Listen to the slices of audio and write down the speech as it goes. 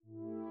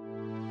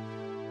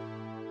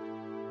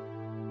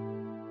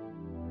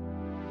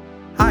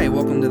Hi,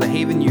 welcome to the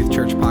Haven Youth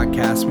Church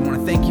podcast. We want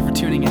to thank you for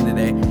tuning in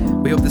today.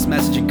 We hope this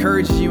message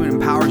encourages you and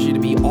empowers you to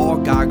be all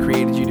God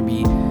created you to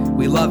be.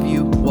 We love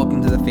you.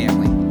 Welcome to the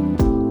family.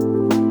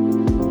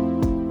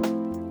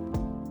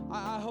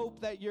 I hope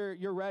that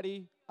you're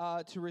ready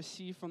to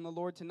receive from the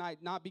Lord tonight,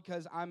 not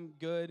because I'm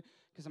good,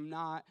 because I'm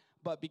not,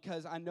 but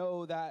because I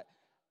know that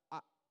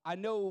I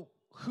know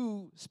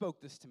who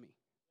spoke this to me.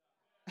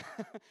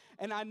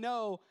 And I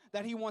know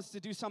that he wants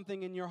to do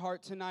something in your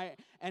heart tonight,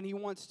 and he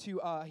wants to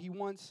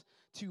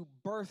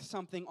birth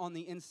something on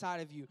the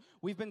inside of you.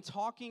 We've been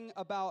talking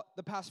about,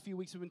 the past few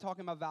weeks, we've been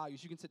talking about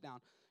values. You can sit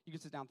down.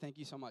 Thank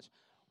you so much.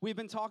 We've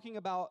been talking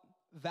about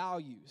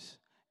values,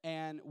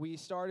 and we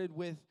started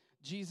with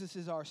Jesus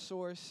is our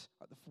source,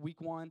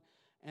 week 1,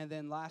 and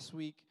then last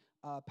week,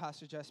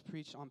 Pastor Jess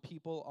preached on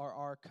people are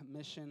our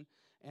commission,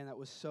 and that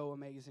was so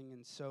amazing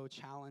and so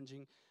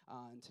challenging.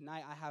 And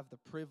tonight I have the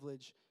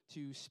privilege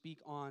to speak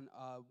on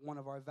one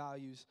of our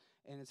values,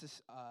 and it's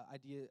this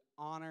idea,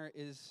 honor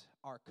is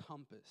our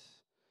compass.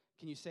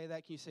 Can you say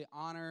that? Can you say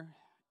honor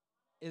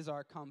is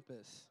our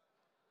compass?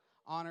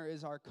 Honor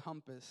is our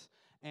compass.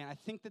 And I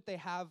think that they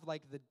have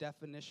like the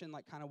definition,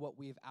 like kind of what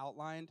we've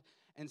outlined.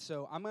 And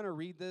so I'm going to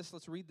read this.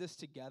 Let's read this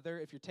together.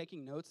 If you're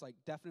taking notes, like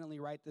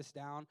definitely write this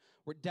down.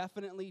 We're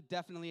definitely,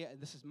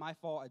 this is my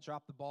fault. I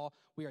dropped the ball.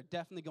 We are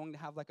definitely going to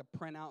have like a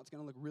printout. It's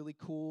going to look really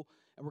cool.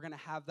 And we're going to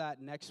have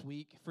that next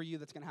week for you.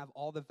 That's going to have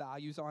all the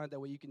values on it. That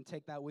way you can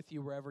take that with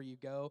you wherever you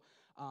go.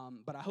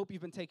 But I hope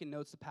you've been taking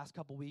notes the past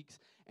couple weeks.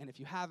 And if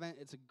you haven't,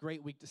 it's a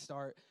great week to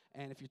start.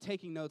 And if you're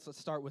taking notes, let's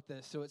start with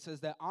this. So it says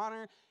that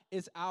honor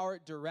is our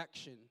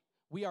direction.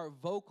 We are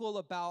vocal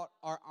about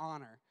our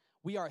honor.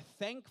 We are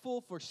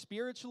thankful for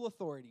spiritual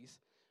authorities.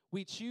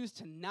 We choose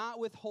to not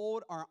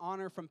withhold our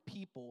honor from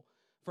people.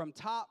 From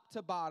top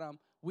to bottom,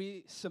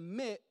 we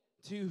submit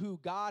to who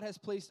God has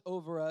placed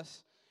over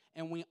us,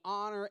 and we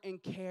honor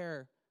and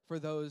care for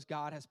those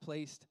God has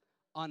placed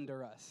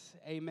under us.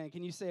 Amen.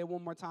 Can you say it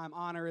one more time?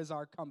 Honor is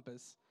our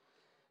compass.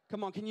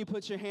 Come on, can you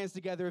put your hands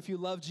together if you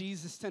love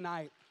Jesus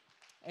tonight?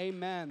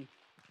 Amen.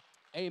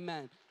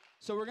 Amen.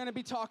 So we're going to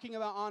be talking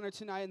about honor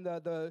tonight, and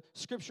the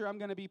scripture I'm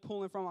going to be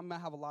pulling from, I'm going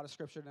to have a lot of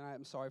scripture tonight.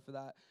 I'm sorry for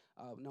that.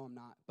 No, I'm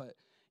not. But,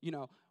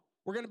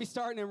 we're going to be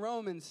starting in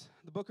Romans,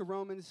 the book of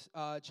Romans,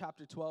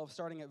 chapter 12,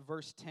 starting at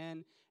verse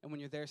 10. And when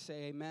you're there,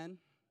 say amen.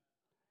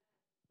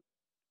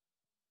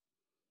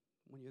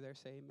 When you're there,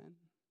 say amen.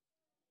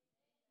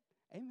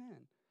 Amen.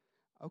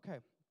 Okay.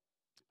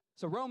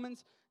 So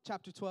Romans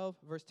chapter 12,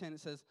 verse 10, it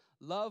says,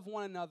 love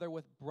one another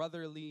with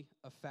brotherly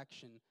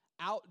affection.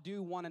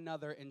 Outdo one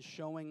another in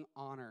showing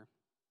honor.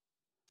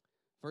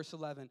 Verse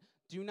 11,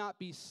 do not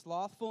be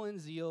slothful in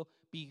zeal,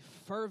 be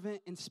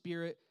fervent in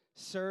spirit,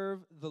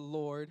 serve the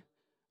Lord.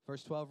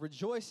 Verse 12,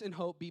 rejoice in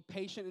hope, be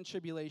patient in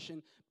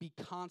tribulation, be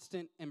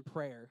constant in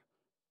prayer.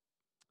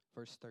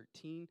 Verse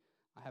 13,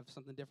 I have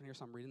something different here,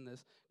 so I'm reading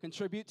this.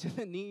 Contribute to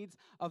the needs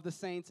of the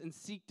saints and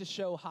seek to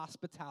show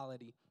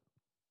hospitality.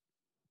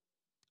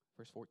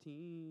 Verse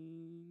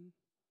 14,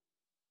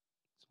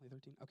 it's only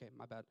 13? Okay,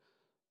 my bad.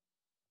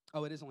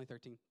 Oh, it is only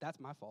 13. That's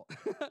my fault.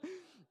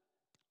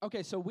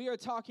 Okay, so we are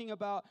talking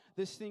about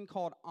this thing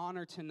called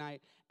honor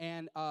tonight.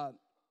 And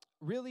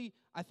really,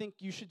 I think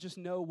you should just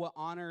know what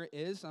honor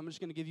is. I'm just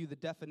going to give you the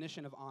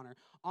definition of honor.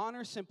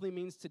 Honor simply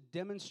means to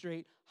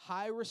demonstrate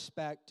high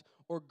respect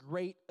or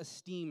great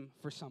esteem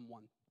for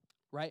someone,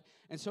 right?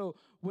 And so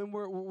when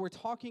we're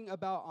talking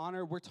about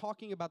honor, we're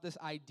talking about this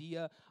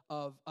idea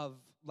of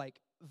like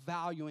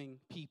valuing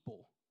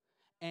people.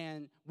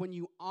 And when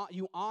you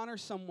honor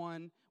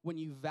someone when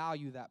you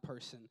value that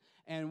person.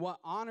 And what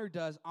honor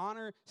does,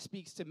 honor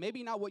speaks to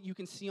maybe not what you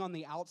can see on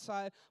the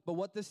outside, but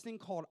what this thing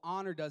called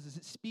honor does is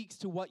it speaks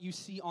to what you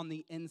see on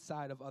the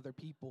inside of other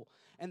people.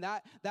 And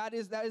that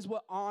is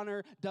what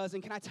honor does.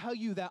 And can I tell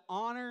you that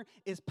honor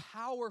is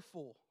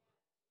powerful?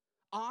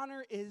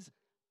 Honor is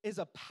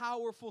a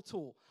powerful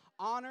tool.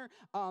 Honor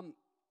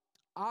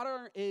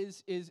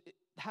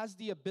has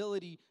the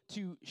ability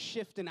to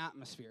shift an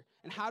atmosphere.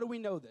 And how do we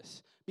know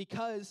this?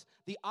 Because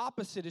the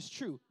opposite is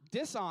true.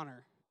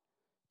 Dishonor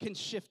can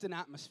shift an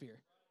atmosphere.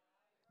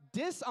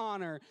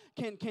 Dishonor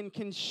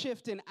can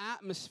shift an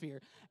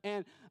atmosphere.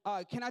 And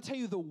can I tell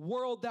you, the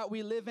world that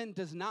we live in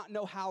does not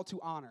know how to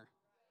honor.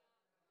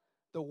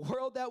 The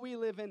world that we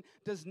live in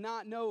does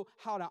not know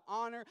how to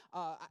honor.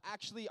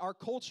 Actually, our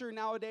culture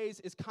nowadays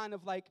is kind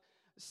of like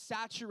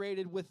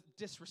saturated with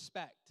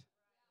disrespect.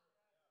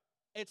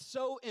 It's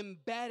so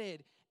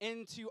embedded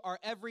into our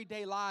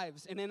everyday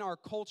lives and in our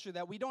culture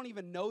that we don't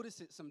even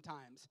notice it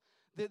sometimes.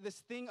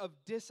 This thing of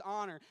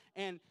dishonor.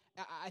 And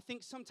I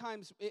think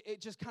sometimes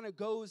it just kind of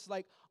goes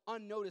like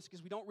unnoticed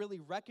because we don't really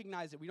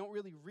recognize it. We don't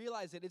really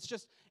realize it. It's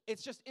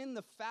just in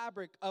the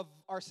fabric of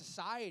our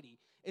society.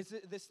 It's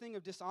this thing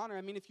of dishonor.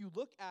 I mean, if you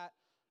look at,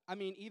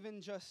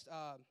 even just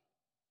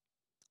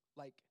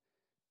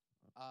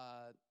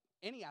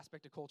any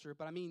aspect of culture,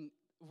 but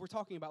we're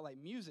talking about like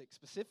music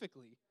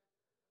specifically.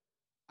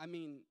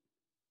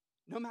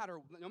 No matter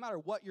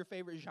what your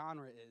favorite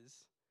genre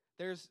is,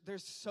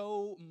 there's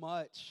so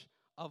much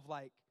of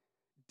like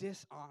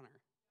dishonor.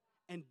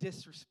 and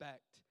disrespect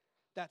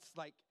that's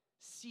like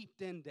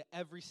seeped into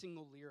every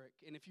single lyric.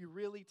 And if you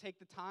really take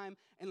the time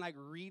and like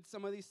read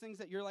some of these things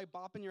that you're like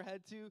bopping your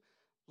head to,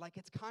 like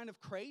it's kind of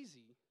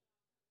crazy.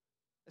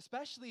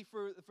 Especially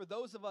for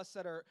those of us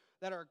that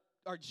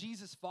are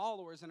Jesus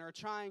followers and are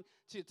trying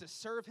to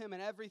serve him in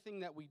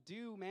everything that we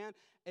do, man.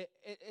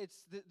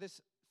 It's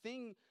this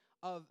thing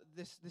of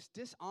this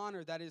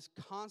dishonor that is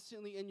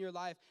constantly in your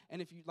life,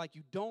 and if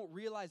you don't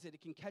realize it,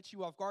 it can catch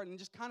you off guard and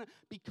just kind of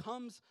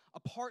becomes a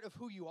part of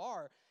who you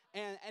are.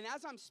 And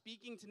as I'm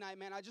speaking tonight,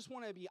 man, I just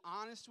want to be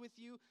honest with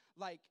you.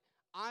 Like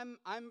I'm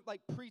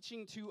like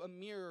preaching to a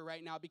mirror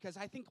right now, because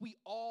I think we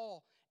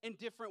all in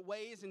different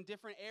ways, in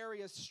different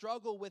areas,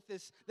 struggle with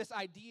this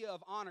idea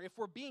of honor. If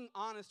we're being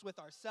honest with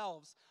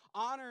ourselves,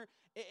 honor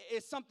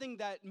is something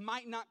that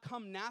might not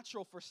come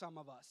natural for some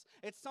of us.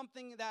 It's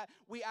something that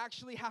we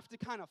actually have to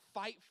kind of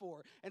fight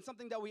for, and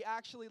something that we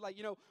actually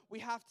we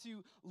have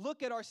to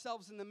look at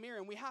ourselves in the mirror,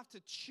 and we have to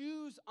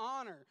choose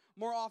honor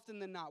more often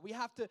than not. We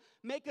have to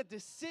make a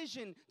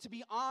decision to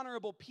be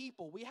honorable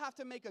people. We have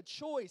to make a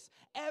choice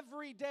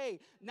every day,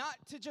 not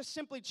to just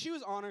simply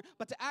choose honor,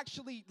 but to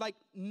actually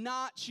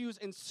not choose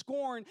and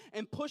scorn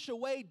and push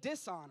away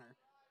dishonor.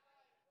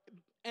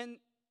 And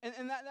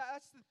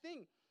that's the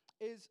thing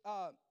is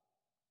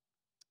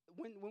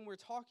when we're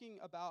talking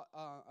about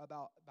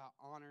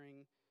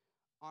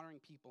honoring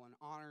people and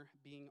honor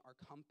being our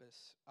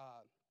compass,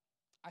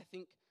 I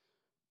think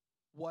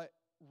what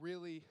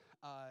really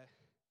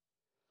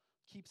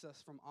keeps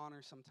us from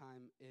honor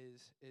sometime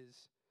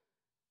is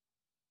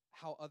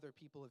how other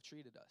people have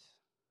treated us.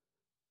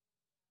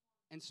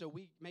 And so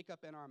we make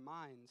up in our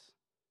minds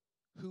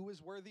who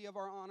is worthy of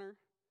our honor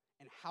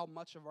and how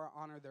much of our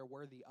honor they're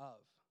worthy of.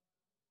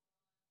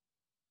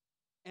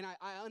 And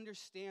I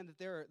understand that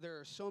there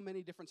are so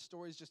many different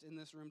stories just in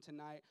this room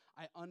tonight.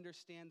 I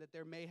understand that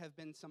there may have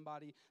been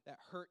somebody that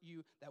hurt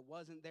you, that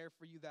wasn't there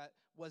for you, that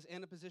was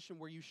in a position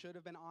where you should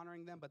have been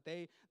honoring them, but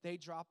they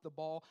dropped the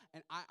ball.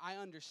 And I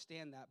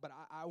understand that. But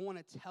I want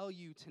to tell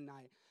you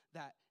tonight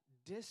that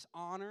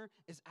dishonor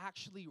is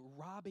actually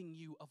robbing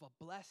you of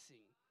a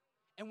blessing.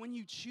 And when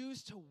you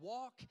choose to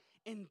walk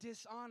in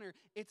dishonor,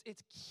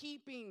 it's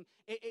keeping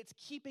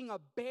a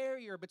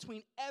barrier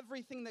between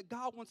everything that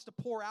God wants to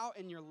pour out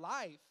in your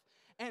life.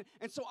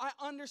 And so I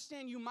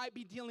understand you might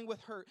be dealing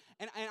with hurt,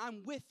 and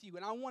I'm with you,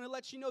 and I want to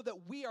let you know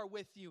that we are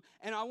with you,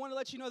 and I want to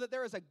let you know that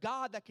there is a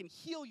God that can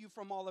heal you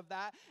from all of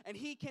that, and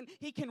He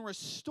can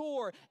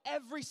restore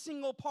every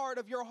single part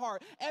of your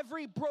heart,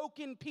 every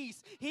broken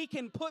piece He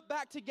can put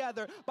back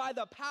together by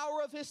the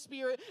power of His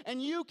Spirit, and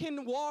you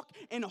can walk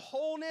in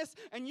wholeness,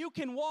 and you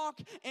can walk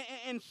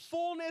in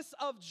fullness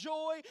of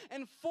joy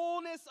and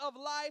fullness of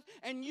life,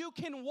 and you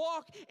can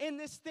walk in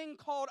this thing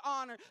called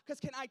honor. Because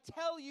can I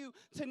tell you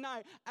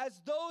tonight, as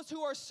those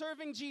who are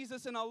serving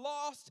Jesus in a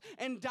lost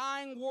and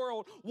dying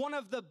world, one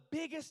of the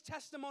biggest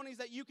testimonies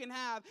that you can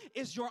have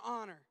is your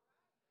honor.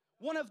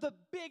 One of the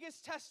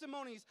biggest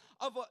testimonies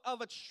of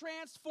a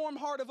transformed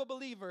heart of a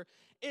believer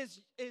is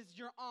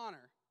your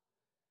honor.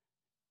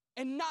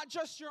 And not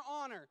just your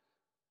honor,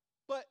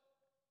 but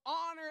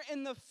honor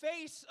in the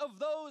face of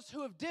those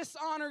who have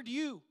dishonored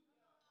you.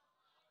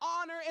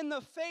 Honor in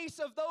the face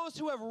of those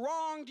who have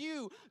wronged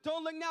you.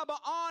 Don't look now, but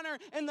honor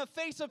in the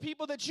face of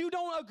people that you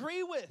don't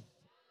agree with.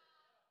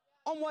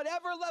 On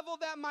whatever level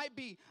that might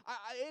be.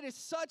 It is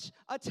such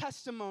a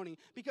testimony,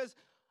 because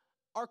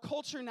our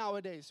culture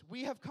nowadays,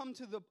 we have come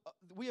to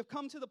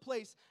the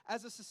place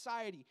as a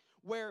society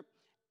where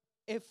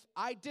if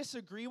I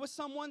disagree with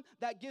someone,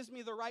 that gives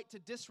me the right to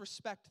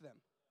disrespect them.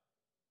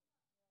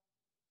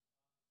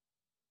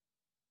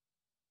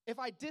 If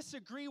I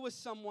disagree with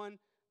someone,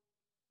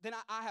 then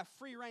I have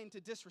free reign to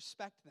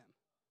disrespect them.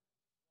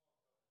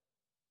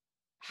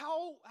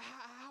 How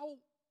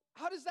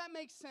does that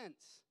make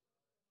sense?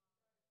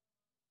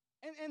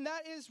 And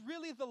that is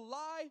really the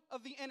lie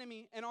of the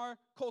enemy in our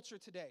culture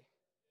today.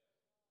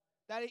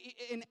 That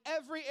in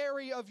every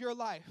area of your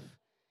life,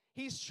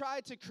 he's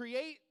tried to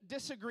create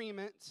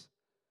disagreement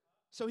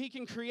so he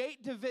can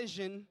create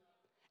division,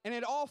 and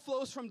it all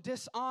flows from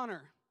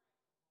dishonor.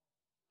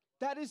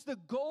 That is the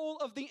goal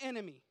of the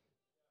enemy,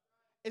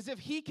 is if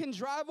he can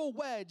drive a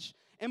wedge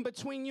in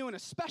between you and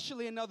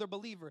especially another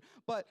believer,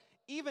 but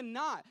even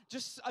not,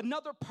 just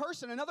another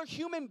person, another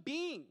human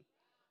being.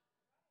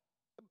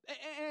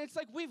 And it's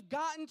like we've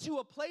gotten to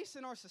a place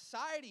in our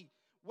society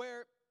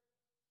where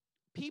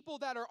people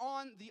that are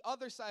on the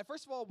other side,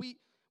 first of all, we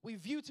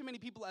view too many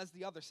people as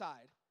the other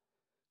side.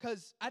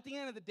 Because at the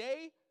end of the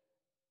day,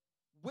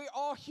 we're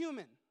all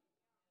human.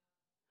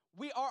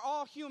 We are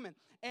all human.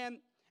 And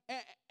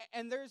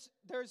there's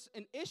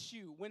an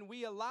issue when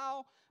we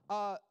allow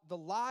the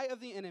lie of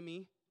the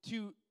enemy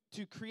to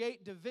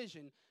create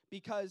division,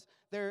 because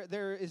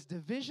there is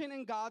division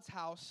in God's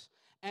house,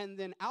 and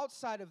then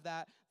outside of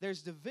that,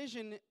 there's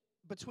division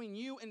between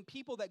you and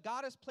people that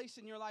God has placed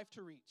in your life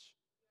to reach.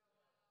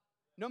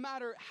 No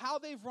matter how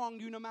they've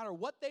wronged you, no matter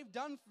what they've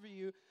done for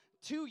you,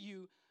 to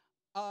you,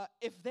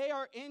 if they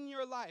are in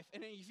your life,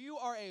 and if you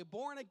are a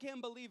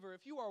born-again believer,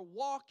 if you are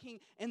walking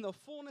in the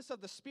fullness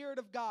of the Spirit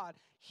of God,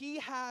 He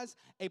has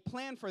a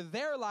plan for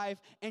their life,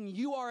 and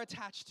you are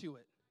attached to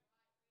it.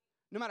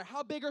 No matter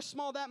how big or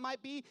small that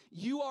might be,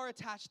 you are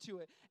attached to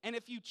it. And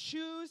if you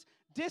choose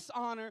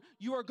dishonor,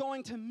 you are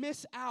going to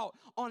miss out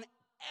on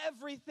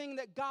everything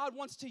that God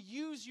wants to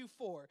use you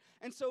for.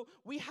 And so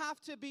we have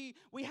to be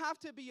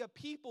a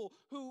people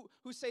who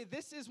say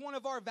this is one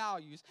of our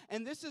values,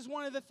 and this is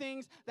one of the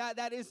things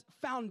that is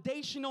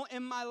foundational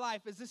in my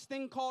life, is this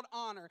thing called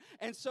honor.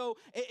 And so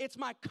it's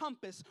my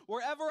compass.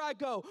 Wherever I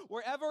go,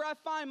 wherever I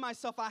find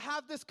myself, I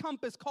have this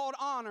compass called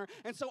honor.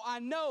 And so I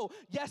know,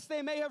 yes,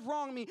 they may have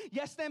wronged me.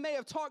 Yes, they may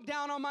have talked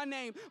down on my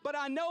name, but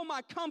I know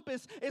my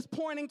compass is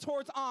pointing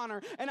towards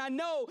honor. And I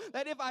know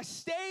that if I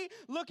stay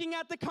looking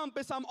at the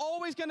compass, I'm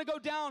always going to go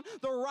down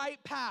the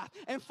right path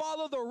and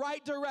follow the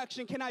right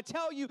direction. Can I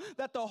tell you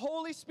that the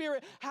Holy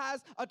Spirit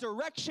has a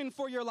direction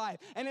for your life,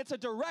 and it's a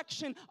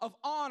direction of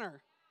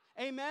honor.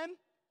 Amen?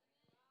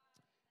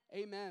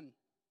 Amen.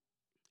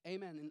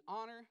 Amen. And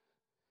honor,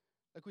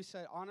 like we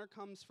said, honor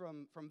comes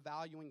from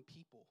valuing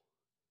people.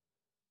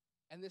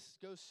 And this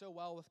goes so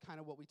well with kind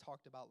of what we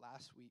talked about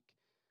last week.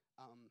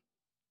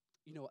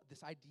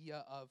 This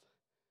idea of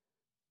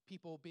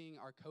people being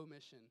our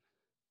commission,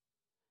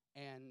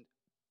 and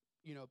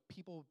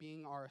people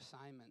being our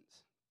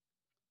assignments.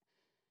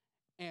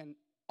 And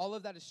all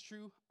of that is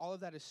true. All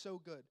of that is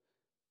so good.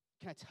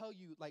 Can I tell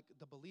you, like,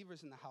 the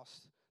believers in the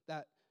house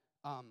that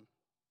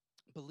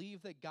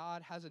believe that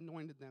God has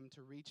anointed them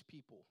to reach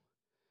people,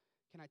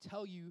 can I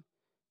tell you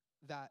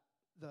that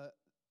the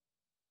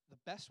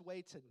best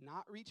way to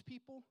not reach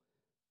people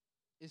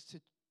is to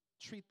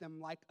treat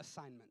them like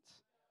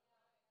assignments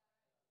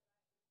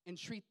and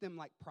treat them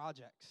like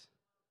projects.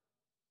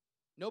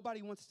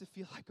 Nobody wants to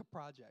feel like a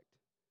project.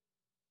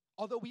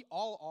 Although we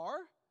all are,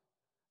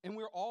 and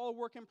we're all a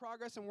work in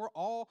progress, and we're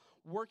all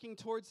working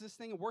towards this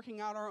thing,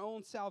 working out our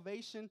own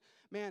salvation,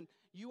 man,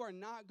 you are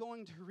not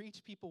going to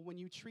reach people when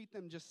you treat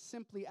them just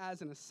simply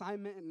as an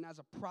assignment and as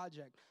a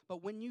project.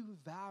 But when you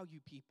value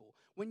people,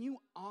 when you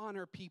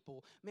honor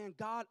people, man,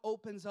 God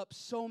opens up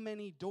so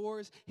many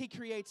doors. He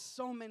creates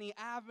so many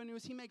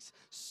avenues. He makes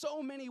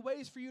so many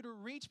ways for you to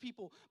reach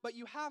people. But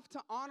you have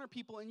to honor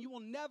people, and you will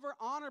never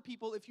honor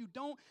people if you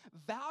don't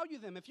value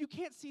them. If you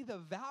can't see the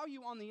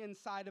value on the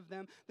inside of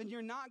them, then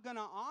you're not going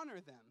to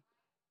honor them.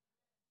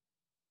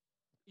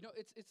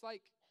 It's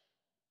like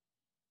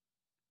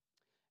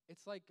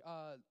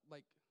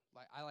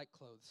I like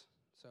clothes,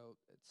 so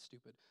it's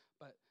stupid,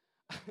 but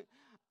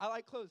I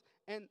like clothes,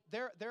 and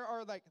there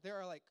are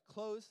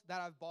clothes that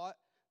I've bought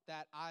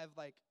that I've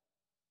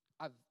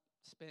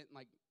spent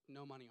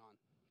no money on.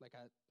 Like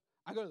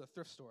I go to the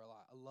thrift store a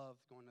lot. I love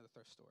going to the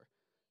thrift store.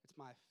 It's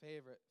my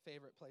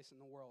favorite place in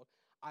the world.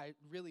 I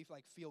really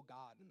feel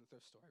God in the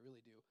thrift store. I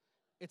really do.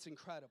 It's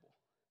incredible.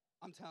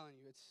 I'm telling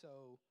you,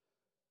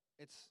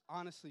 it's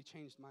honestly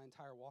changed my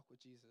entire walk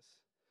with Jesus.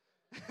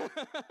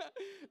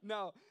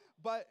 No,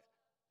 but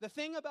the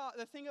thing about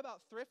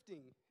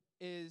thrifting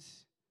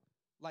is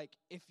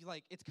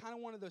it's kind of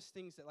one of those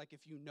things that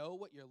if you know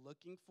what you're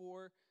looking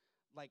for,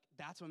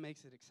 that's what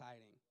makes it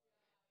exciting.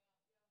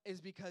 Is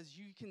because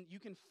you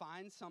can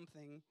find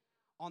something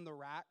on the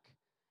rack,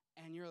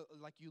 and you're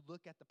you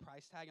look at the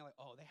price tag and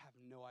oh, they have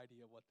no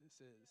idea what this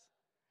is.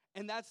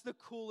 And that's the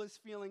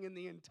coolest feeling in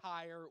the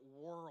entire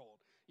world.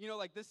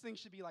 This thing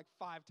should be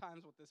 5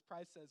 times what this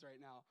price says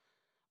right now.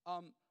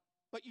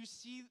 But you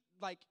see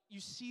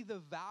the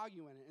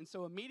value in it. And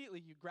so immediately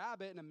you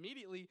grab it, and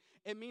immediately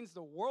it means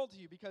the world to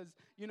you because,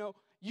 you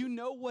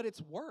know what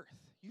it's worth.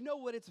 You know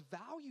what its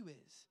value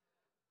is.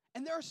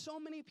 And there are so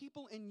many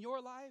people in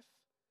your life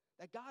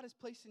that God has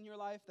placed in your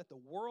life that the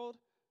world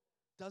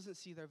doesn't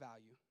see their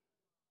value.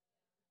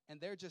 And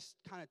they're just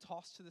kind of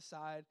tossed to the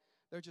side.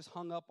 They're just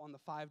hung up on the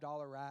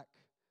 $5 rack.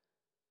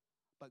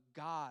 But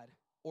God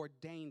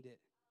ordained it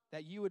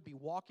that you would be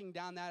walking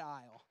down that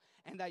aisle,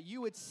 and that you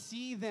would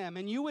see them,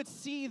 and you would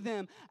see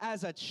them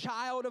as a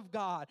child of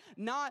God,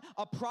 not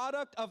a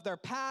product of their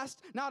past,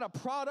 not a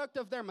product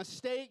of their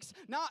mistakes,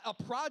 not a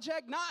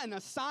project, not an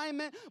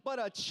assignment, but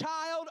a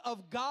child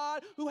of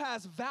God who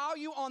has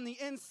value on the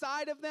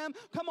inside of them.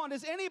 Come on,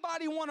 does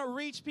anybody want to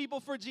reach people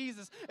for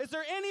Jesus? Is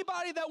there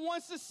anybody that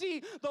wants to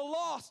see the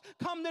lost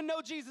come to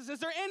know Jesus? Is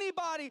there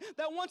anybody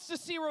that wants to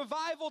see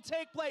revival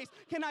take place?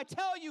 Can I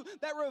tell you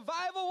that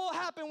revival will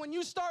happen when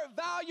you start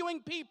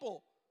valuing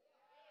people?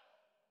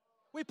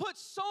 We put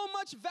so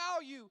much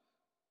value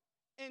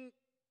in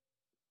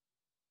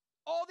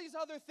all these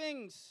other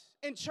things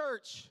in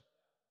church.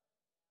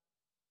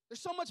 There's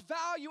so much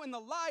value in the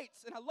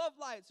lights, and I love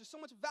lights. There's so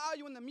much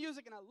value in the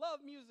music, and I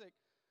love music.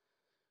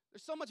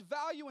 There's so much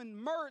value in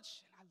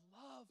merch, and I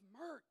love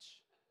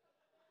merch.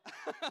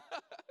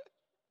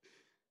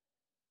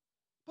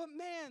 But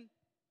man,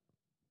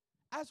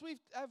 as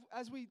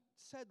we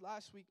said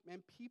last week,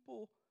 man,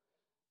 people,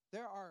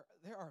 they're our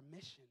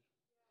mission.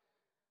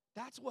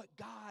 That's what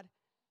God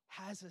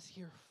has us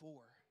here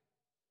for,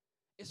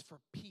 is for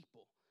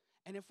people.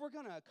 And if we're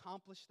going to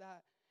accomplish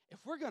that, if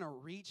we're going to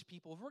reach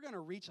people, if we're going to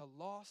reach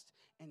a lost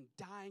and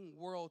dying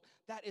world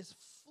that is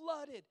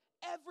flooded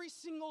every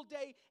single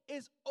day,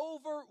 is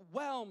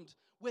overwhelmed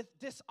with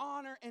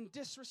dishonor and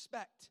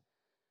disrespect,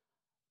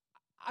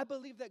 I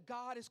believe that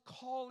God is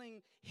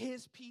calling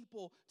his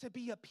people to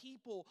be a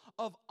people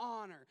of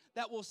honor,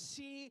 that will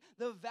see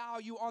the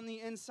value on the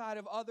inside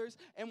of others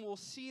and will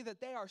see that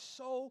they are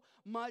so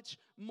much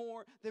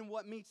more than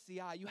what meets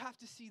the eye. You have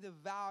to see the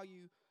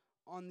value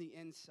on the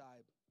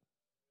inside.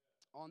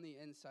 On the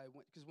inside.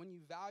 Because when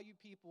you value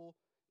people,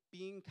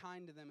 being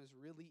kind to them is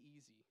really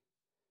easy.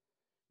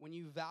 When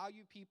you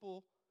value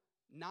people,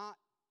 not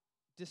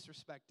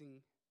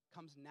disrespecting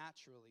comes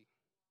naturally.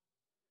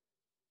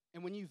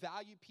 And when you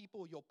value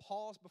people, you'll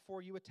pause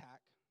before you attack.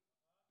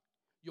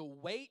 You'll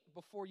wait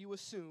before you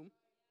assume.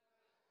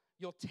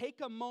 You'll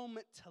take a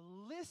moment to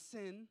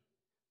listen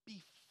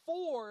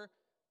before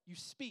you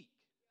speak.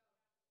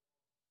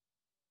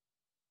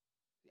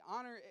 The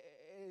honor,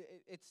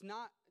 it's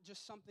not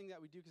just something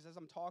that we do, because as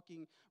I'm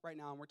talking right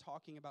now, and we're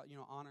talking about,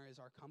 honor is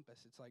our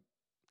compass. It's like,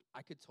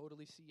 I could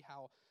totally see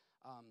how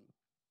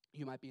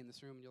you might be in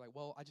this room and you're like,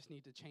 well, I just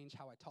need to change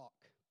how I talk.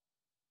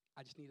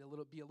 I just need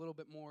to be a little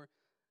bit more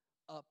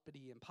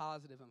uppity and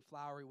positive and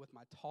flowery with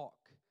my talk.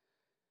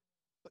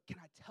 But can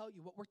I tell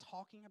you what we're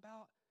talking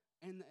about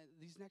in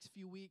these next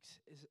few weeks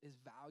is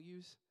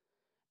values.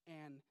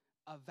 And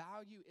a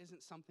value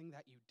isn't something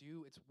that you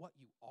do, it's what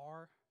you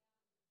are.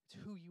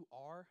 It's who you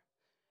are.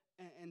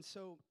 And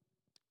so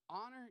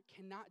honor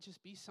cannot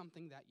just be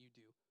something that you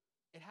do.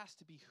 It has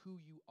to be who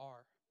you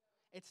are.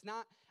 It's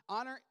not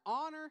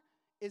honor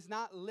is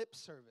not lip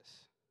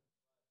service.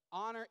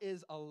 Honor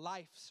is a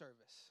life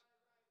service.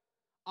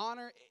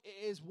 Honor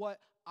is what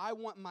I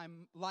want my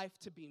life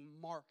to be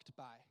marked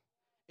by.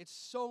 It's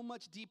so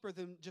much deeper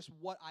than just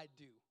what I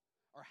do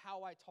or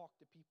how I talk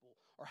to people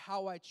or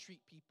how I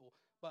treat people.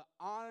 But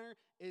honor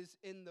is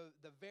in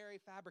the very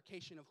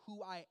fabrication of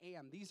who I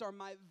am. These are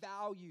my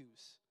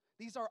values.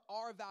 These are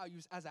our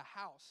values as a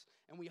house.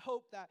 And we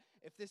hope that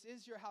if this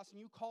is your house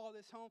and you call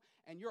this home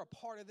and you're a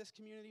part of this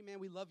community, man,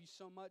 we love you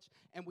so much.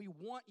 And we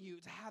want you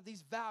to have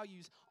these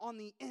values on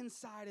the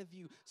inside of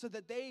you so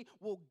that they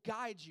will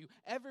guide you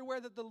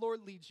everywhere that the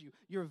Lord leads you.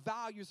 Your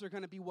values are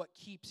going to be what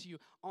keeps you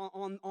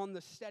on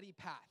the steady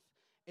path.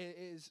 It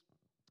is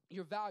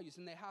your values,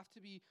 and they have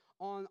to be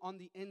on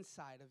the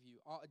inside of you,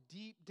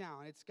 deep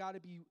down. It's got to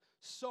be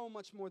so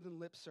much more than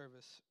lip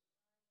service.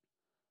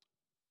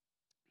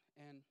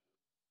 And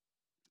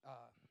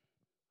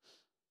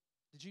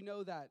did you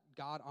know that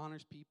God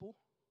honors people?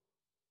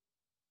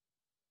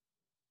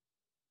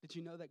 Did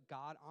you know that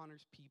God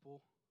honors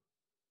people?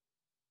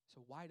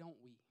 So why don't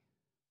we?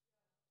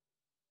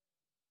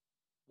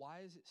 Why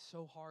is it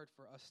so hard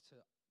for us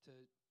to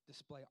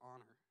display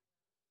honor?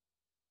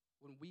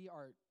 When we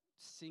are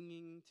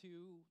singing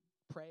to,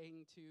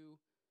 praying to,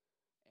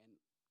 and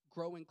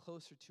growing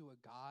closer to a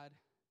God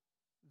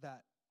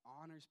that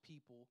honors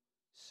people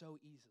so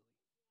easily.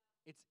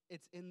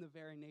 It's in the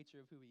very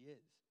nature of who he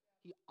is.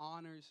 He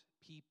honors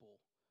people.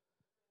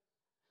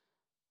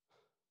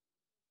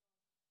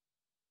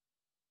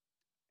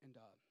 And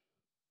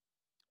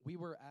we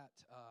were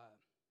at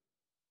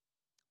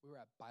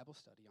Bible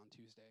study on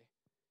Tuesday,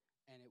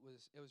 and it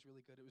was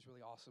really good. It was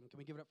really awesome. Can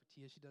we give it up for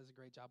Tia? She does a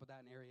great job with that,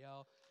 and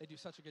Ariel. They do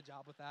such a good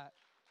job with that.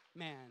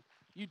 Man,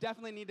 you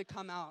definitely need to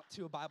come out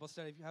to a Bible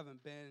study if you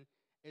haven't been.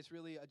 It's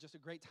really just a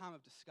great time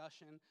of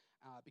discussion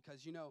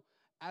because,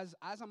 as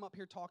I'm up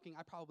here talking,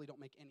 I probably don't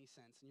make any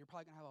sense, and you're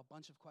probably going to have a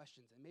bunch of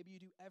questions, and maybe you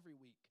do every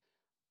week.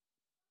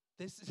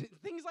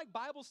 Things like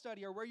Bible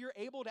study are where you're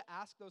able to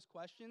ask those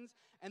questions,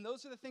 and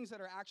those are the things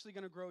that are actually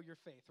going to grow your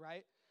faith,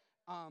 right?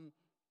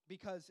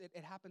 Because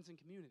it happens in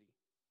community.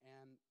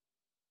 And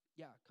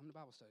yeah, come to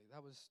Bible study.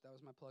 That was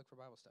my plug for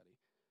Bible study.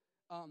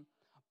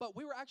 But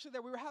we were actually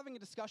there. We were having a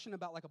discussion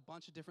about like a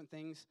bunch of different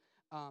things,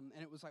 and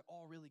it was like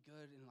all really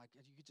good, and like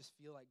you could just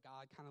feel like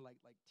God kind of like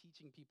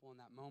teaching people in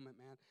that moment,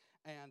 man.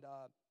 And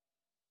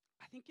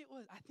I think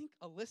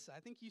Alyssa,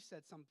 you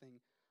said something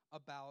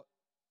about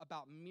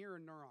mirror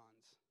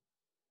neurons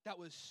that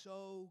was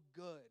so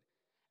good.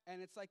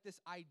 And it's like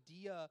this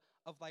idea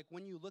of like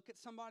when you look at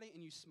somebody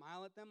and you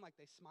smile at them, like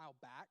they smile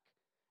back,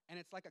 and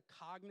it's like a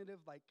cognitive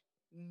like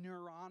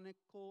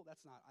neuronical. That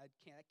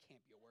can't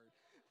be a word.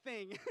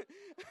 Thing.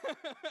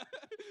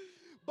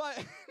 But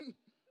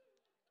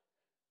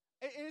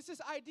and it's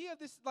this idea of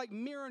this like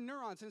mirror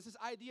neurons, and it's this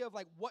idea of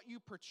like what you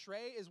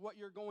portray is what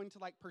you're going to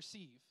like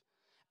perceive.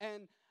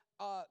 And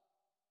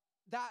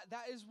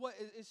that is what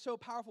is so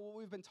powerful, what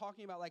we've been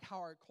talking about, like how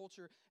our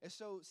culture is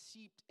so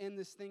seeped in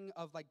this thing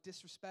of like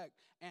disrespect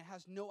and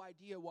has no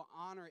idea what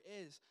honor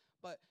is.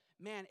 But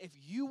man, if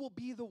you will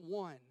be the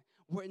one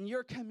in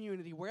your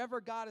community, wherever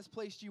God has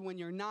placed you when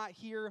you're not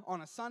here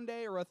on a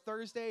Sunday or a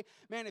Thursday,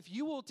 man, if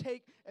you will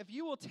take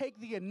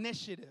the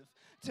initiative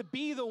to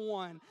be the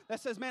one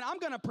that says, man, I'm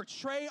going to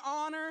portray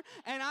honor,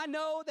 and I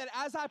know that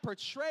as I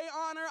portray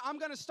honor, I'm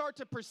going to start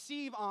to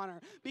perceive honor,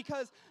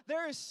 because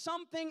there is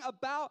something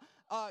about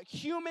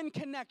human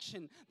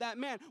connection. That,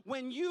 man,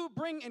 when you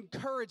bring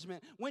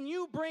encouragement, when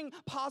you bring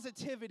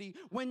positivity,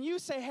 when you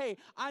say, hey,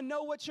 I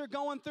know what you're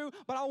going through,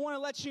 but I want to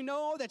let you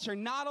know that you're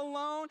not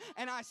alone,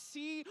 and I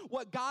see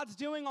what God's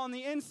doing on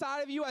the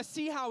inside of you. I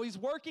see how he's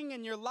working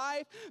in your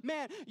life.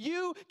 Man,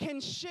 you can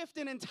shift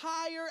an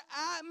entire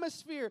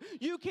atmosphere.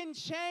 You can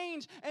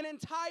change an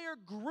entire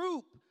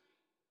group.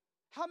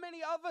 How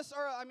many of us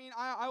are,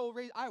 I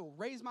will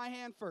raise my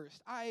hand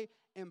first. I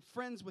am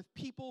friends with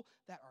people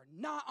that are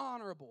not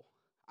honorable.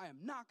 I am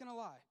not going to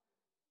lie.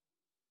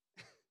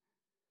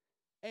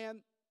 And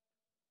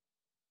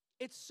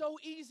it's so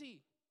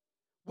easy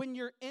when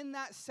you're in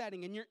that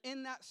setting and you're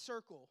in that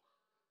circle.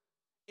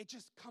 It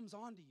just comes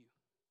onto you.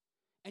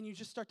 And you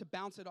just start to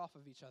bounce it off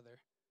of each other.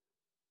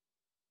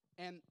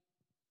 And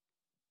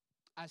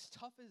as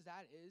tough as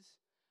that is,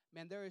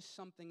 man, there is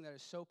something that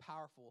is so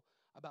powerful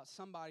about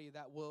somebody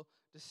that will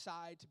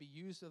decide to be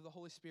used of the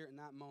Holy Spirit in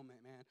that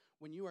moment, man.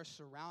 When you are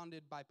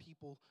surrounded by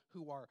people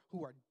who are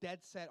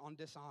dead set on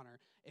dishonor,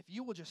 if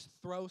you will just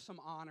throw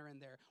some honor in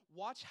there,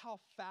 watch how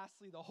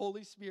fastly the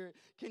Holy Spirit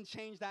can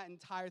change that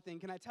entire thing.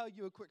 Can I tell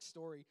you a quick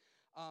story?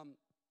 A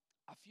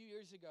few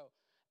years ago,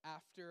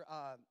 after,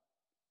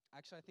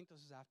 actually, I think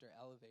this was after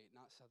Elevate,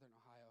 not Southern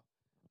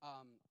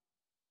Ohio.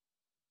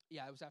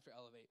 Yeah, it was after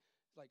Elevate.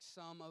 Like,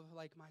 some of,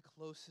 like, my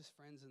closest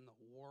friends in the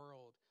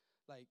world,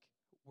 like,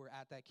 were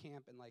at that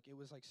camp, and, like, it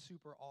was, like,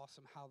 super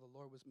awesome how the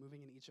Lord was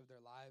moving in each of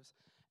their lives.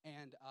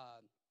 And,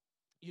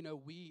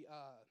 we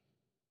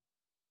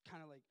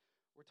kind of, like,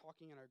 we're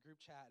talking in our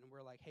group chat, and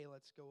we're like, hey,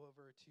 let's go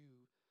over to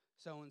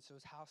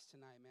so-and-so's house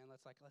tonight, man.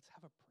 Let's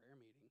have a prayer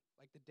meeting,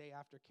 like, the day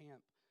after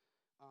camp.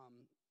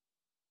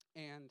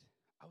 And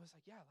I was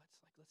like, yeah,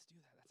 let's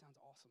do that. That sounds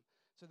awesome.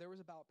 So there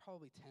was about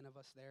probably 10 of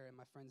us there in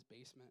my friend's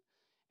basement,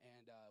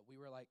 and we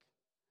were, like,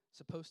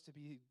 supposed to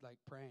be, like,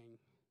 praying.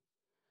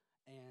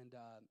 And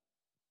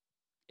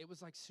it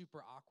was, like,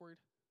 super awkward.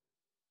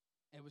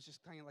 It was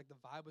just kind of, like, the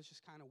vibe was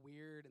just kind of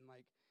weird, and,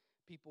 like,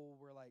 people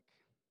were, like,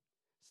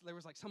 so there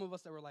was, like, some of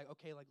us that were like,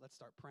 okay, like, let's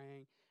start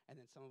praying, and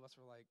then some of us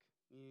were like,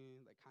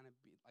 like, kind of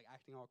like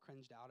acting all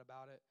cringed out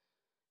about it.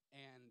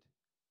 And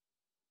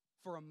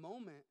for a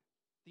moment,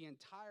 the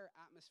entire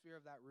atmosphere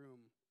of that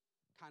room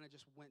kind of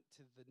just went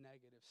to the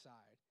negative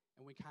side,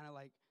 and we kind of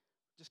like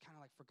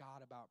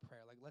forgot about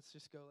prayer. Like, let's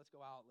go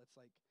out, let's,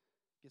 like,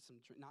 get some,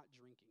 not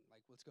drinking,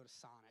 like, let's go to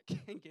Sonic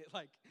and get,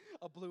 like,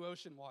 a blue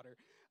ocean water.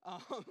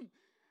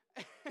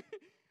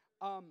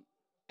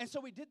 And so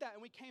we did that,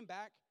 and we came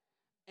back,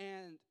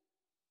 and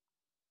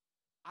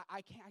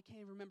I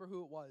can't even remember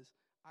who it was.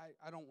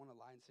 I don't want to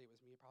lie and say it was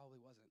me. It probably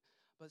wasn't.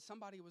 But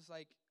somebody was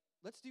like,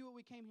 let's do what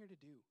we came here to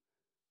do.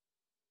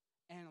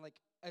 And, like,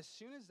 as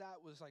soon as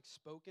that was, like,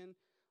 spoken,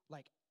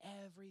 like,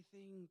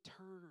 everything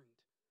turned.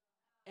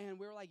 And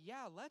we were like,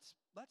 yeah, let's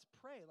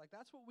pray. Like,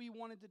 that's what we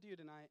wanted to do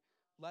tonight.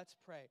 Let's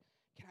pray.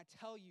 Can I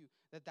tell you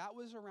that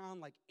was around,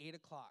 like, 8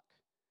 o'clock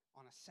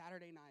on a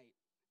Saturday night.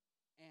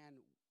 And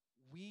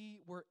we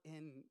were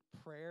in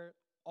prayer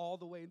all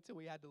the way until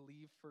we had to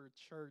leave for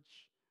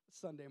church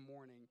Sunday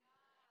morning.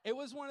 It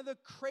was one of the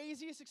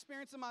craziest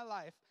experiences of my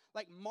life.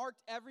 Like,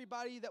 marked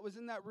everybody that was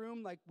in that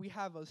room. Like, we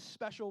have a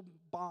special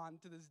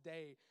bond to this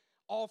day,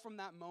 all from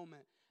that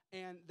moment.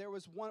 And there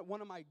was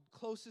one of my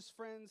closest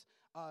friends,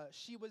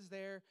 she was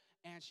there,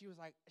 and she was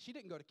like, she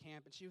didn't go to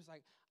camp, and she was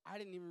like, I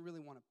didn't even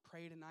really want to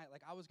pray tonight.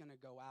 Like, I was going to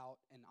go out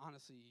and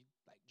honestly,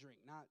 like, drink,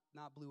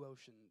 not Blue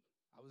Ocean.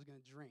 I was going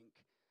to drink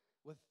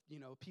with,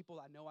 people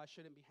I know I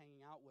shouldn't be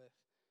hanging out with.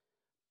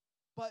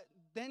 But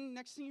then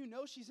next thing you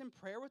know, she's in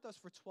prayer with us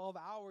for 12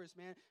 hours,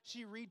 man.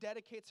 She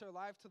rededicates her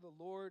life to the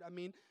Lord. I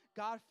mean,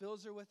 God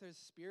fills her with his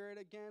Spirit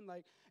again.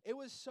 Like, it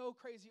was so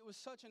crazy. It was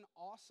such an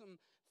awesome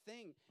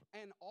thing.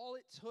 And all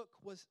it took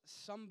was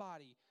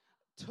somebody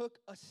took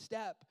a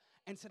step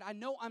and said, I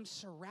know I'm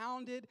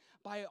surrounded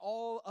by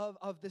all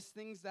of these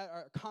things that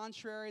are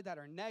contrary, that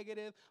are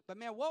negative, but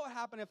man, what would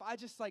happen if I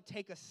just, like,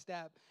 take a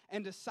step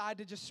and decide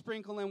to just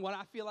sprinkle in what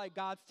I feel like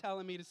God's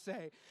telling me to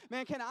say?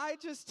 Man, can I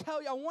just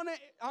tell you, I want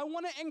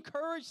to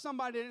encourage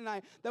somebody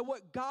tonight that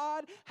what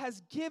God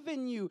has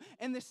given you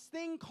and this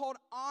thing called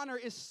honor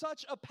is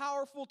such a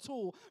powerful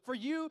tool for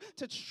you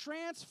to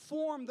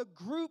transform the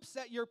groups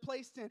that you're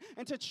placed in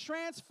and to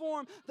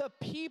transform the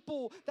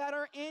people that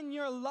are in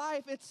your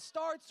life. It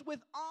starts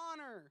with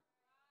honor.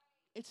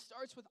 It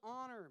starts with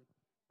honor.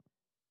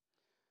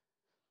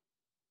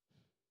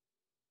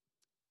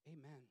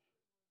 Amen.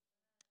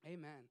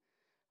 Amen.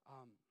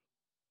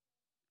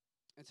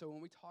 And so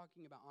when we're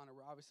talking about honor,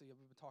 we've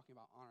been talking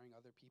about honoring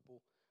other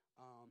people,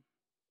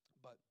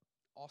 but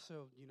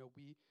also,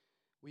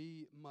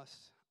 we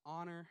must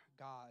honor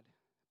God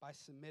by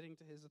submitting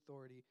to his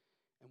authority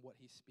and what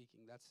he's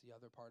speaking. That's the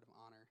other part of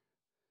honor,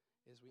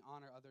 is we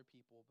honor other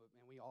people, but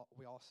man, we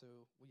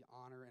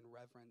honor and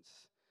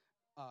reverence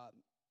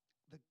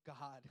the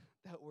God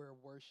that we're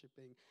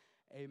worshiping.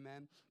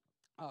 Amen.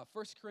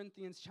 1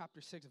 Corinthians chapter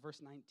 6,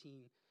 verse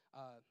 19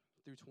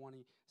 through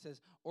 20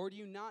 says, or do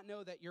you not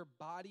know that your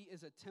body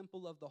is a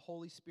temple of the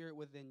Holy Spirit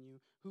within you,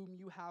 whom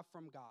you have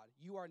from God?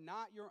 You are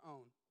not your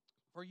own.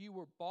 For you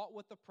were bought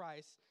with a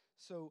price,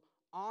 so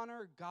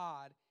honor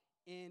God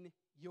in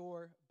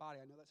your body.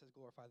 I know that says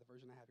glorify. The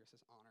version I have here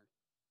says honor.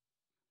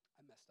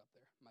 I messed up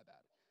there. My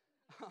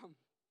bad.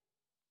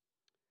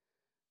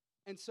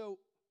 And so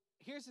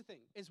here's the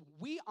thing, is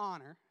we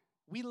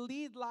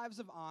lead lives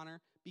of honor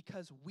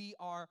because we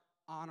are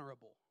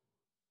honorable.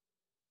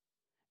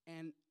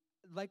 And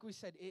like we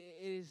said, it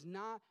is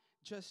not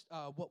just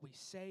what we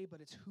say, but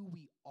it's who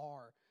we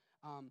are.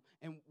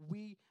 And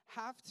we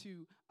have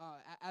to,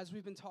 as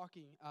we've been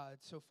talking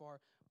so far,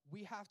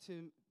 we have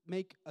to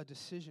make a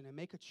decision and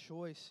make a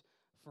choice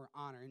for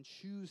honor and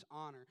choose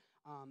honor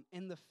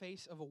in the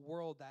face of a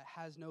world that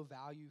has no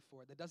value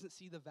for it, that doesn't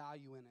see the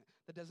value in it,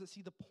 that doesn't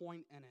see the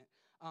point in it.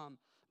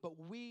 But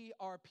we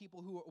are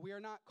people we are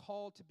not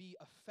called to be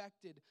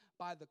affected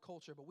by the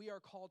culture, but we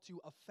are called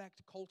to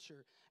affect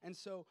culture. And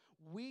so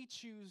we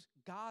choose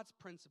God's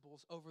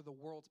principles over the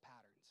world's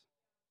patterns.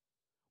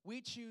 We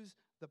choose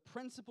the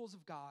principles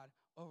of God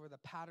over the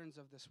patterns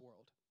of this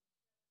world.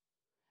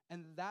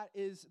 And that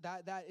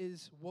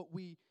is what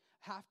we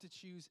have to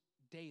choose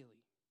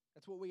daily.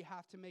 That's what we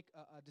have to make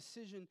a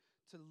decision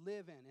to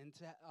live in and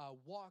to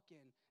walk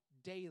in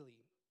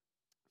daily.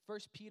 1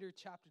 Peter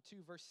chapter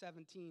 2, verse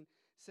 17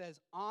 says,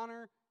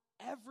 honor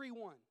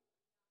everyone.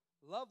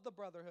 Love the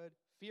brotherhood,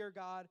 fear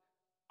God,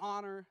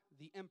 honor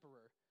the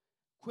emperor.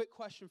 Quick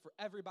question for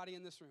everybody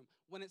in this room.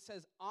 When it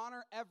says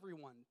honor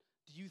everyone,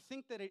 do you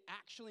think that it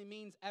actually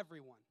means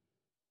everyone?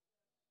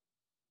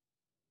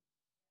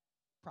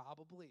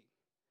 Probably.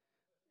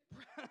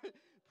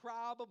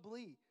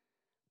 Probably.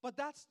 But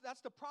that's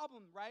the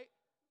problem, right?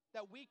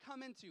 That we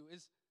come into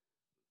is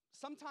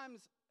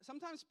sometimes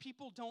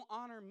people don't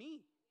honor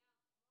me.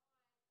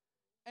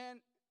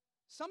 And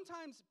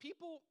sometimes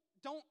people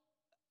don't,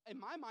 in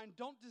my mind,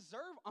 don't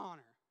deserve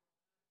honor.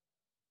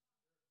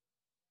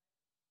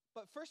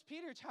 But 1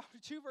 Peter chapter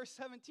 2, verse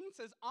 17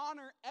 says,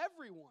 honor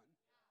everyone.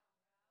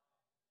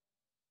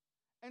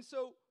 And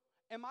so,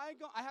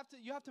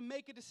 you have to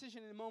make a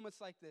decision in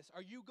moments like this.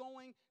 Are you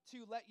going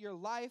to let your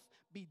life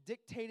be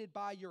dictated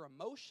by your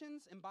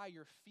emotions and by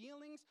your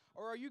feelings?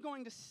 Or are you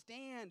going to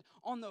stand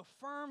on the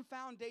firm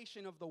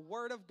foundation of the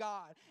Word of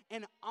God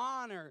and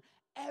honor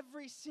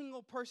every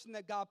single person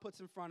that God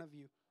puts in front of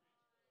you?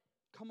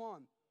 Come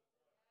on.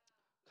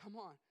 Come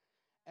on.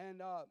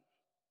 And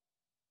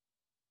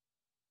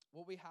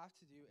what we have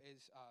to do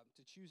is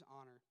to choose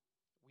honor.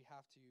 We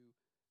have to,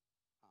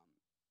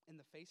 in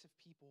the face of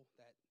people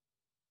that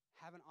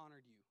haven't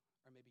honored you,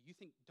 or maybe you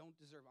think don't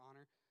deserve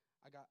honor,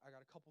 I got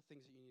a couple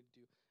things that you need to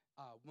do.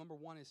 Number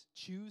one is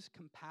choose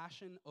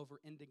compassion over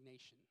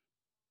indignation.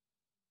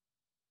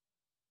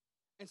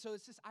 And so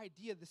it's this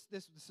idea,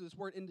 this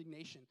word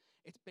indignation.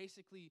 It's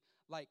basically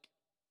like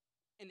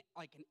an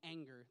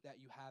anger that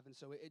you have, and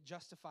so it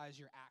justifies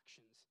your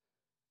actions.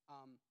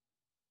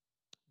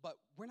 But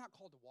we're not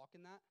called to walk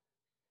in that.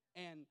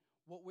 And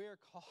what we're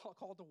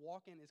called to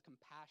walk in is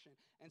compassion.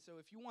 And so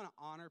if you want to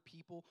honor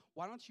people,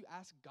 why don't you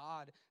ask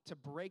God to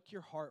break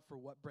your heart for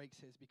what breaks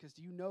his? Because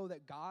do you know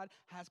that God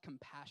has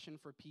compassion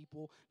for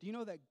people? Do you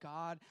know that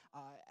God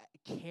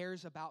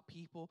cares about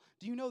people?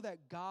 Do you know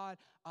that God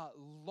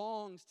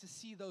longs to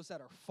see those that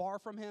are far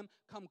from him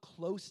come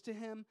close to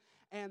him?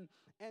 And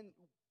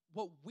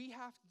what we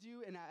have to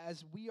do, and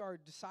as we are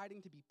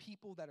deciding to be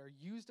people that are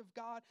used of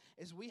God,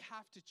 is we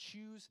have to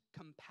choose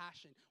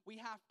compassion. We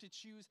have to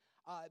choose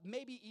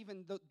maybe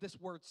even this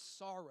word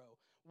sorrow,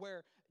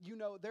 where,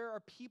 there are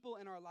people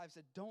in our lives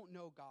that don't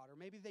know God, or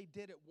maybe they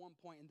did at one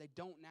point and they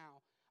don't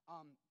now.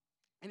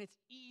 And it's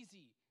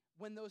easy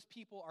when those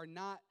people are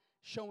not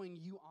showing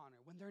you honor,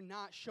 when they're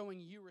not showing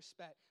you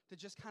respect, to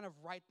just kind of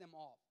write them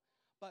off.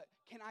 But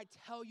can I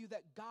tell you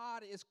that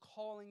God is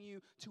calling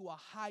you to a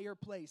higher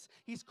place?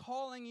 He's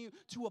calling you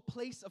to a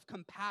place of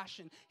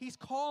compassion. He's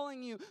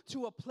calling you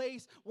to a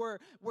place where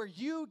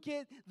you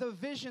get the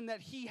vision that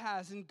he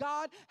has. And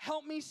God,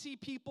 help me see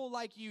people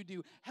like you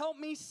do. Help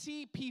me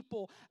see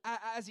people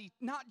as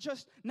not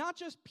just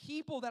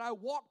people that I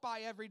walk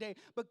by every day,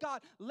 but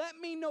God, let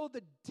me know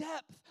the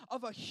depth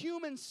of a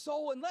human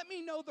soul, and let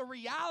me know the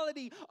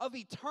reality of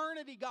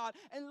eternity, God,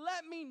 and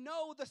let me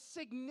know the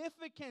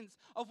significance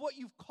of what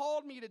you've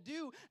called me to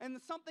do.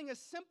 And something as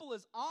simple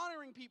as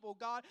honoring people,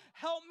 God,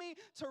 help me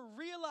to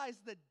realize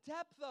the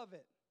depth of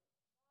it.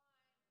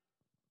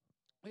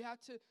 We have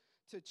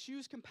to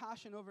choose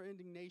compassion over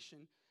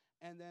indignation.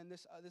 And then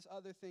this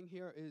other thing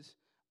here is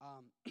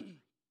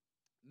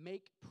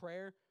make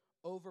prayer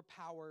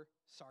overpower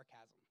sarcasm.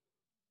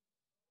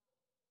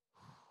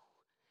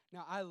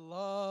 Now, I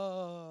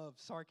love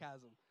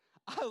sarcasm.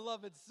 I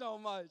love it so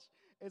much.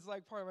 It's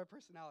like part of my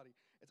personality.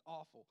 It's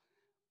awful.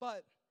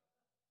 But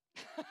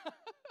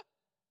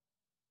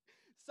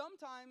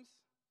sometimes,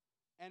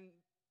 and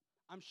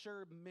I'm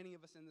sure many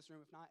of us in this room,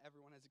 if not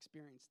everyone, has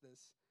experienced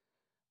this,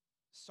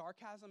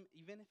 sarcasm,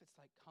 even if it's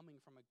like coming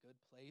from a good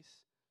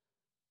place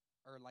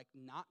or like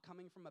not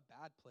coming from a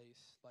bad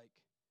place, like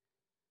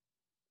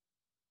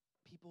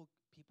people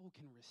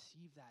can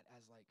receive that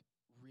as like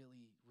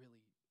really,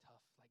 really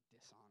tough, like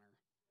dishonor.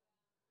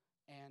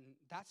 And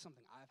that's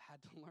something I've had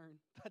to learn.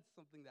 That's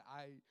something that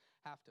I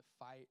have to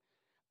fight.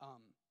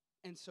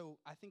 And so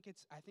I think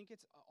it's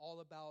all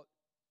about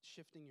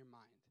shifting your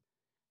mind.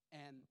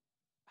 And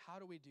how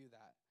do we do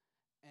that?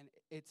 And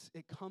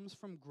it comes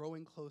from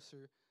growing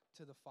closer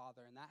to the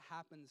Father, and that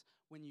happens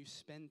when you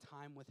spend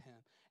time with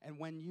Him, and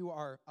when you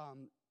are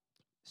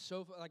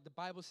so, like, the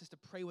Bible says to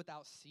pray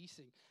without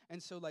ceasing.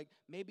 And so, like,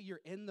 maybe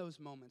you're in those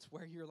moments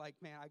where you're like,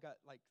 man, I got,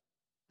 like,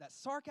 that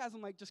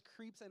sarcasm, like, just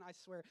creeps in. I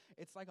swear,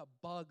 it's like a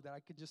bug that I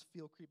could just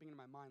feel creeping into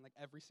my mind, like,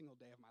 every single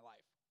day of my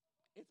life.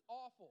 It's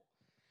awful.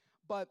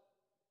 But,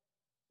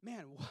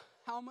 man,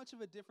 how much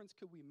of a difference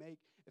could we make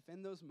if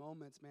in those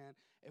moments, man,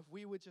 if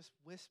we would just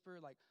whisper,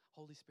 like,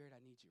 Holy Spirit,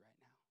 I need you right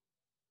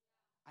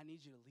now. I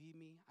need you to lead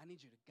me. I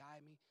need you to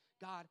guide me.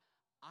 God,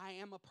 I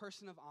am a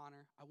person of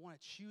honor. I want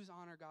to choose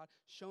honor, God.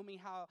 Show me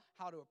how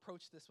to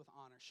approach this with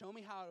honor. Show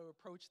me how to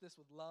approach this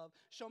with love.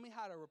 Show me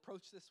how to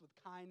approach this with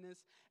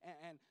kindness.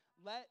 And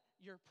let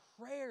your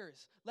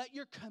prayers, let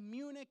your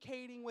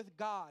communicating with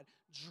God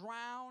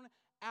drown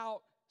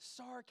out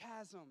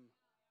sarcasm.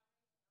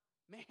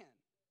 Man,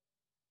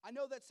 I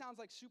know that sounds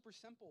like super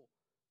simple,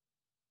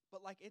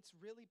 but, like, it's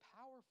really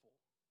powerful.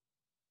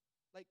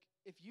 Like,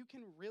 if you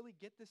can really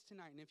get this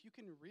tonight, and if you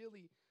can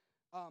really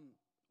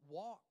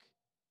walk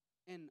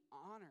in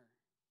honor,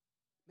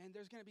 man,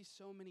 there's going to be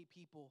so many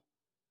people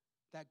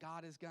that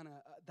God is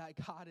gonna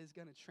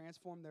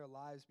transform their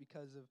lives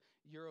because of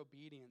your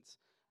obedience.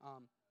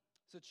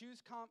 So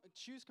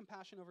choose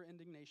compassion over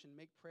indignation,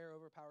 make prayer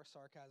overpower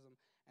sarcasm,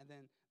 and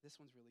then this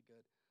one's really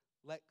good.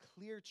 Let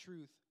clear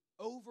truth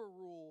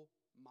overrule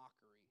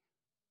mockery.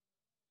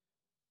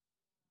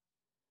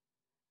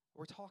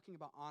 We're talking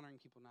about honoring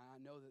people now. I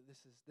know that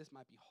this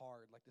might be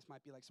hard. Like, this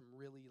might be like some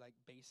really, like,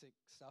 basic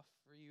stuff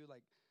for you.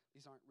 Like,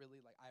 these aren't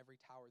really like ivory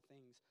tower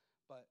things.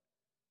 But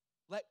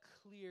let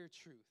clear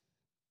truth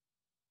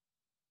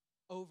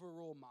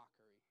overrule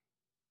mockery.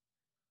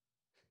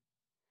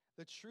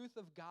 The truth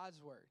of God's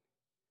word.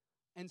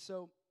 And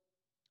so,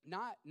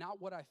 not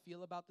what I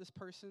feel about this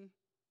person,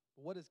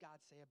 but what does God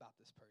say about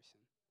this person?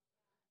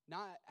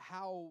 Not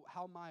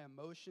how my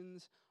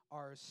emotions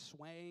are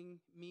swaying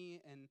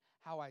me and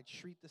how I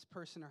treat this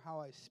person or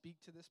how I speak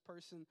to this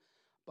person,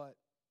 but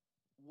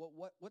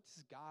what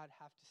does God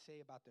have to say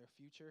about their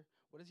future?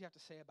 What does He have to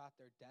say about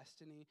their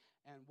destiny?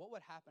 And what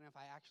would happen if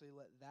I actually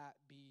let that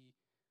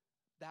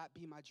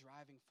be my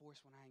driving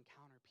force when I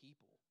encounter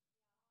people?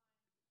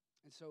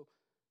 And so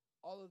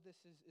all of this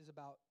is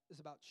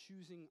about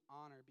choosing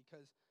honor,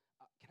 because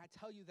can I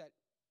tell you that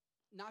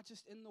not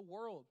just in the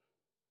world,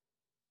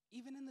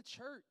 even in the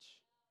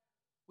church,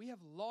 we have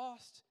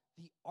lost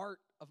the art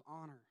of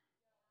honor.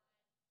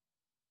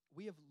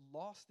 We have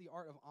lost the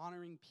art of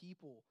honoring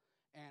people.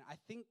 And I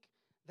think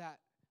that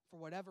for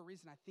whatever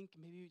reason, I think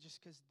maybe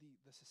just because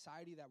the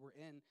society that we're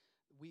in,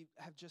 we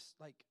have just,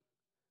 like,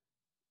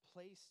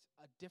 placed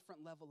a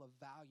different level of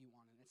value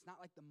on it. It's not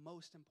like the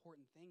most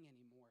important thing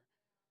anymore.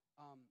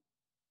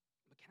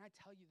 But can I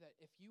tell you that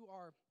if you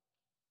are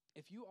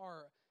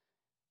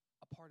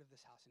a part of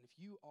this house, and if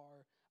you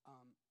are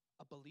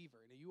a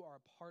believer, and you are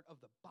a part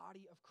of the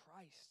body of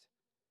Christ,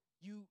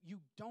 you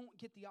don't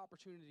get the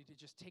opportunity to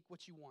just take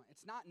what you want.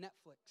 It's not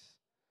Netflix.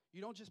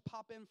 You don't just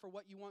pop in for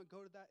what you want,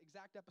 go to that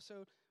exact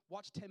episode,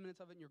 watch 10 minutes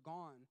of it, and you're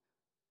gone.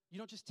 You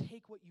don't just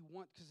take what you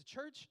want, because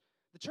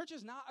the church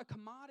is not a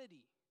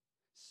commodity.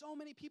 So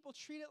many people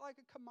treat it like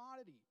a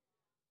commodity.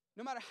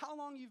 No matter how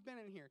long you've been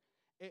in here,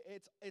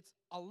 it's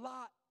a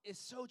lot is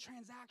so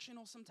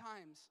transactional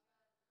sometimes.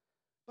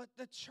 But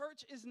the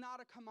church is not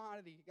a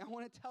commodity. I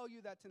want to tell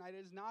you that tonight.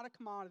 It is not a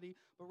commodity,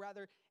 but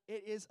rather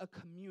it is a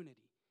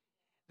community.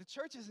 The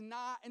church is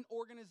not an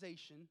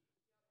organization.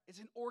 It's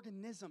an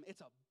organism.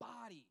 It's a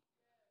body.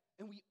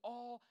 And we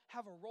all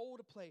have a role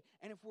to play.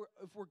 And if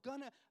we're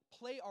going to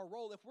play our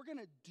role, if we're going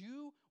to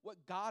do what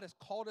God has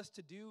called us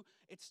to do,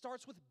 it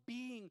starts with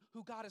being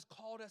who God has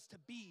called us to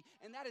be.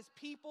 And that is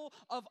people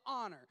of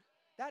honor.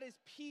 That is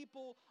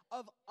people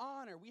of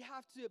honor. We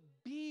have to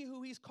be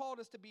who He's called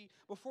us to be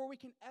before we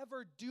can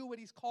ever do what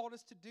He's called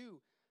us to do.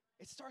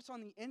 It starts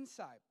on the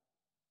inside.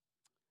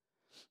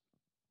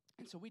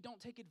 And so we don't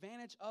take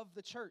advantage of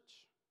the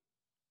church.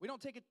 We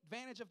don't take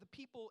advantage of the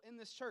people in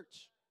this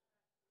church.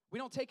 We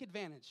don't take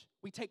advantage.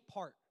 We take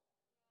part.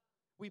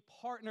 We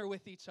partner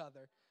with each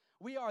other.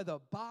 We are the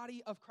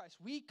body of Christ.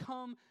 We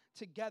come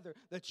together.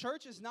 The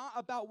church is not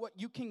about what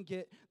you can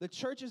get. The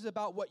church is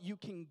about what you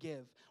can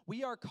give.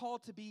 We are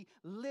called to be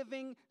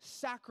living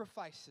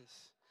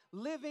sacrifices.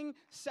 Living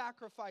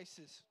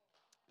sacrifices.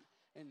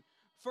 In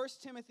 1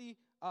 Timothy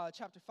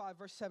chapter 5,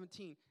 verse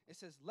 17, it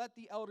says, "Let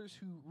the elders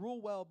who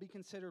rule well be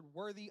considered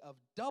worthy of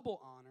double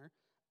honor,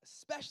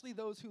 especially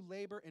those who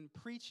labor in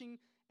preaching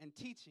and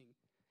teaching."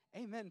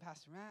 Amen,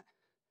 Pastor Matt.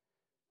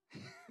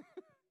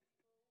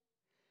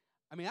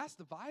 I mean, that's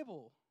the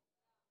Bible.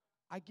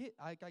 I get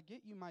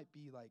you might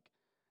be, like,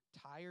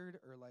 tired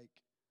or, like,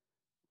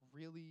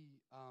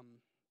 really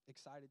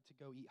excited to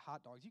go eat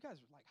hot dogs. You guys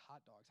like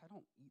hot dogs. I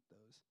don't eat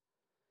those.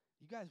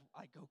 You guys,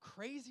 like, go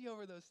crazy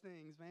over those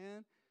things,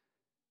 man.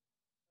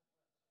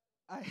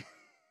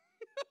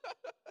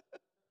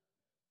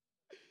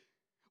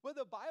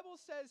 but the Bible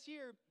says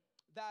here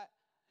that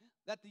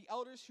the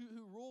elders who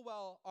rule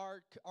well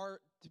are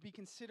to be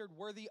considered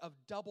worthy of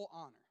double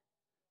honor.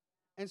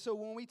 And so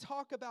when we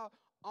talk about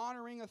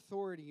honoring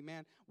authority,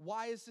 man,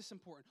 why is this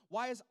important?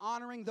 Why is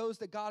honoring those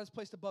that God has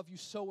placed above you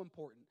so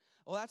important?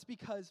 Well, that's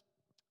because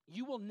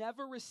you will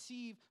never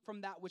receive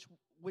from that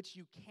which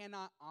you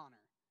cannot honor.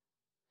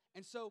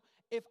 And so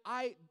if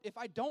I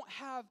don't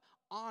have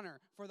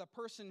honor for the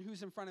person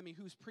who's in front of me,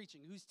 who's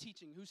preaching, who's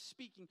teaching, who's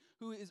speaking,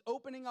 who is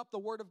opening up the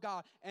Word of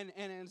God and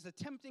is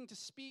attempting to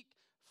speak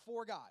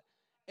for God,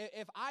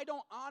 if I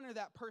don't honor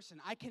that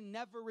person, I can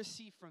never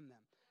receive from them.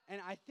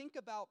 And I think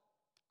about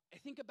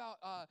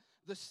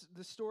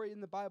the story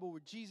in the Bible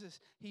where Jesus,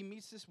 he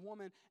meets this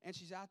woman, and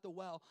she's at the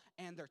well,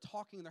 and they're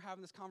talking, they're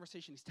having this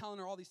conversation. He's telling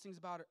her all these things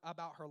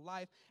about her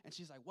life, and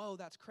she's like, whoa,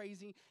 that's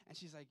crazy. And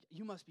she's like,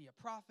 you must be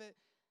a prophet.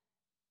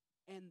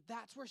 And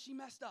that's where she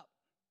messed up,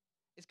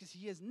 is because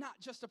he is not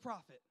just a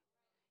prophet.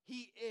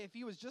 If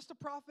he was just a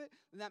prophet,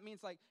 then that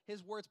means like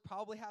his words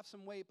probably have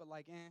some weight, but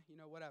like,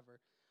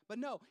 whatever. But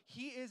no,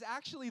 he is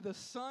actually the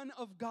Son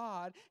of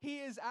God. He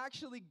is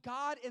actually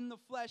God in the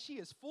flesh. He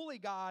is fully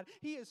God.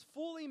 He is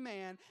fully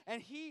man.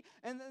 And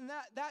then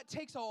that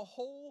takes a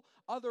whole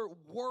other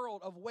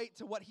world of weight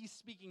to what he's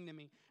speaking to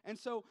me. And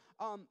so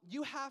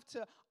you have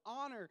to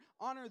honor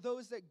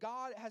those that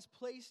God has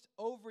placed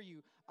over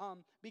you.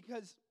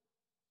 Because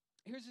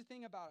here's the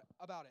thing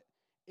about it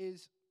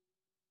is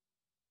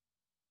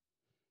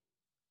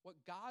what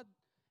God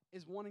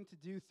is wanting to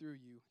do through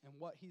you and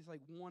what he's like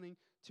wanting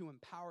to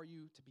empower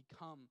you to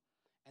become,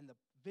 and the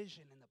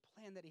vision and the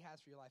plan that he has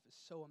for your life is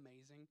so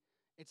amazing.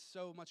 It's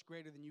so much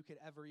greater than you could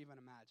ever even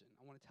imagine.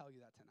 I want to tell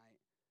you that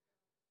tonight.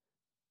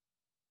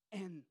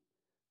 And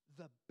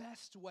the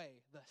best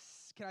way, the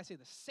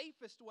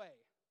safest way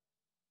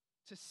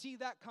to see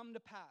that come to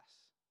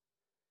pass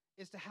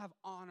is to have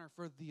honor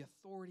for the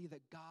authority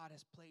that God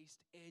has placed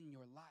in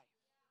your life.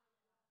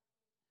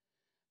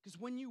 Because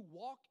when you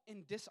walk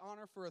in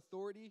dishonor for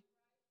authority,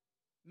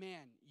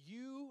 man,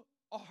 you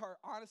are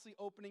honestly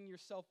opening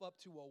yourself up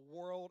to a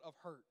world of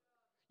hurt.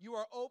 You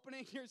are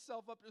opening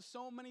yourself up to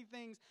so many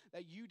things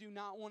that you do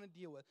not want to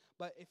deal with.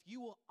 But if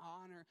you will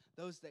honor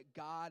those that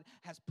God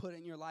has put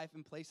in your life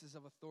in places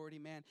of authority,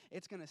 man,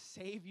 it's going to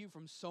save you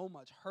from so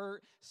much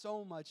hurt,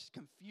 so much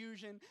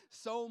confusion,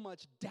 so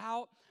much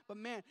doubt. But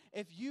man,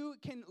 if you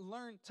can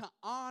learn to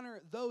honor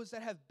those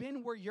that have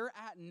been where you're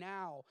at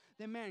now,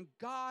 then man,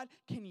 God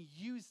can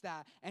use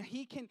that, and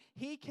he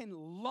can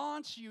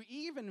launch you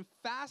even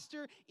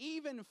faster,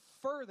 even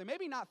further.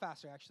 Maybe not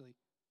faster, actually.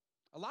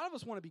 A lot of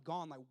us want to be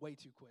gone like way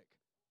too quick.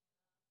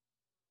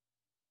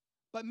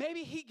 But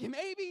maybe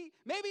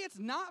it's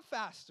not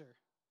faster.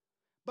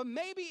 But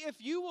maybe if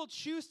you will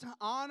choose to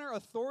honor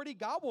authority,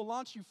 God will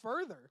launch you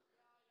further.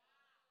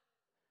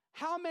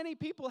 How many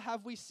people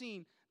have we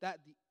seen that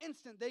the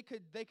instant they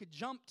could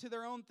jump to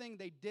their own thing,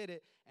 they did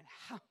it, and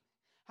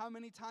how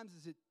many times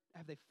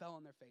have they fell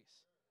on their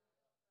face?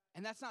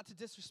 And that's not to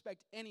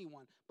disrespect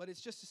anyone, but it's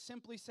just to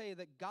simply say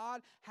that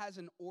God has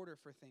an order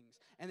for things,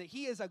 and that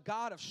he is a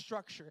God of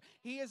structure.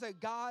 He is a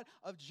God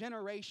of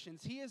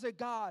generations. He is a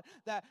God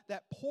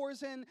that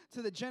pours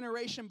into the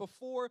generation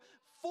before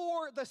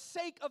for the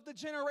sake of the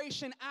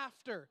generation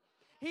after.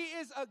 He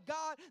is a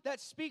God that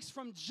speaks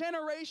from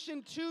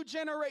generation to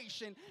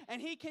generation,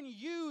 and he can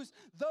use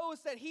those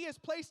that he has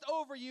placed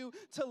over you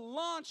to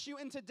launch you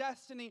into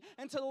destiny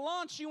and to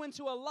launch you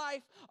into a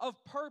life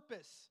of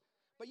purpose.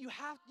 But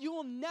you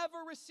will never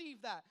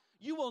receive that.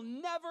 You will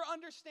never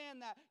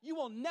understand that. You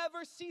will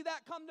never see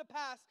that come to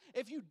pass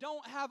if you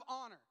don't have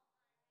honor.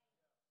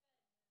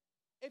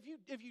 If you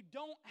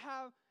don't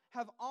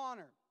have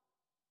honor.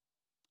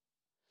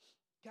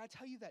 Can I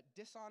tell you that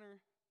dishonor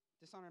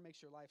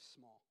makes your life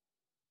small?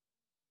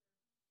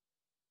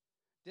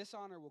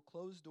 Dishonor will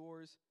close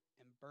doors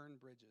and burn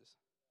bridges.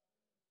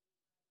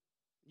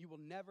 You will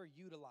never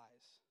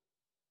utilize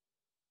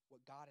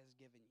what God has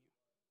given you.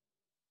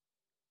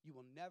 You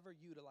will never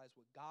utilize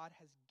what God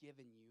has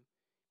given you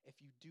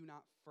if you do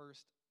not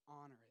first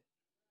honor it.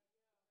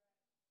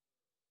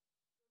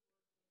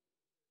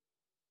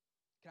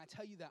 Can I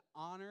tell you that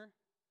honor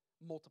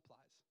multiplies?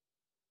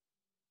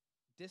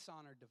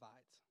 Dishonor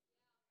divides.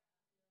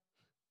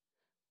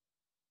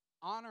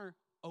 Honor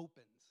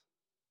opens.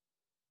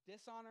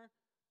 Dishonor,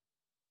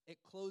 it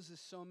closes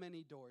so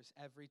many doors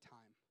every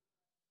time.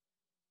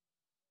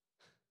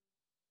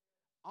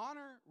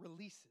 Honor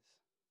releases.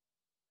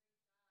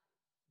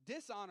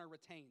 Dishonor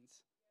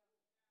retains.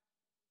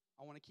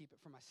 I want to keep it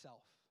for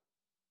myself.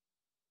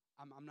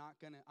 I'm not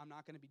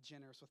gonna be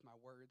generous with my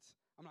words.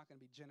 I'm not gonna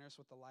be generous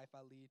with the life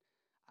I lead.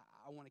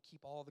 I want to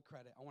keep all the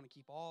credit. I want to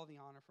keep all the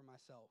honor for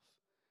myself.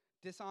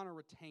 Dishonor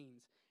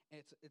retains.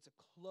 It's a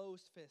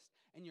closed fist,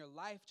 and your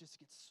life just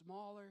gets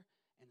smaller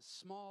and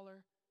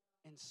smaller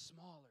and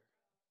smaller.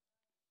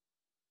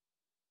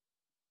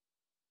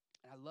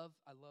 And I love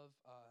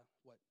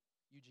what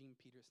Eugene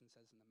Peterson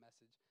says in the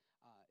Message.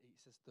 He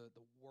says the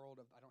world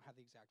of, I don't have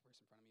the exact verse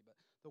in front of me, but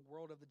the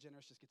world of the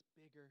generous just gets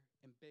bigger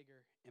and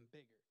bigger and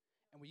bigger.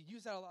 And we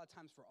use that a lot of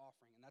times for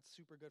offering, and that's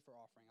super good for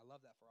offering. I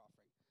love that for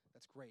offering.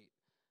 That's great.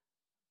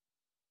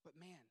 But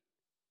man,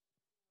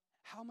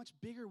 how much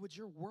bigger would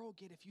your world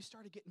get if you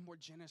started getting more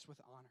generous with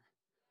honor?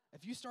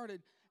 If you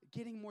started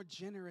getting more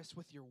generous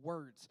with your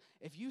words,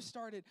 if you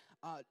started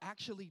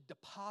actually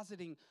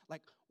depositing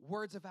like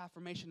words of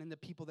affirmation in the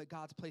people that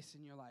God's placed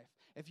in your life,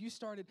 if you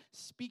started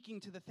speaking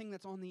to the thing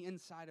that's on the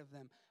inside of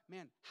them,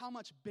 man, how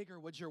much bigger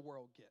would your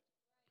world get?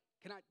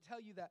 Can I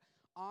tell you that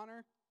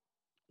honor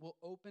will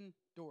open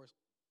doors?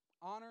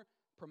 Honor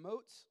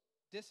promotes,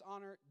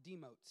 dishonor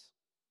demotes.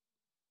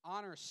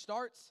 Honor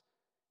starts,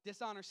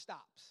 dishonor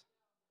stops.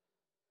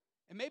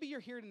 And maybe you're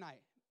here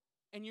tonight,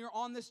 and you're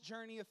on this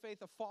journey of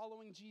faith of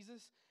following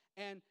Jesus,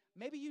 and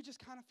maybe you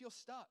just kind of feel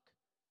stuck.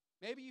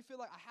 Maybe you feel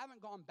like, I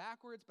haven't gone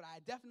backwards, but I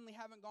definitely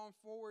haven't gone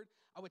forward.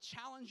 I would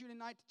challenge you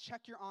tonight to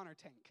check your honor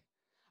tank.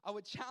 I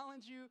would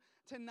challenge you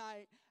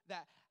tonight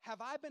that,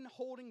 have I been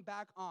holding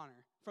back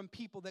honor from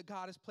people that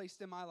God has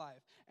placed in my life?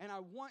 And I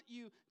want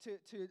you to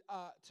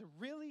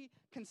really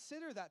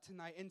consider that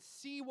tonight and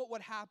see what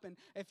would happen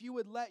if you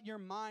would let your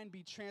mind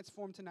be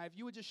transformed tonight. If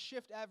you would just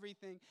shift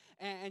everything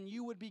and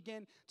you would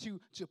begin to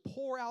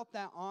pour out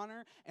that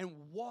honor and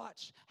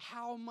watch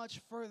how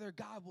much further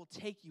God will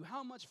take you,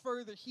 how much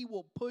further he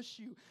will push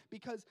you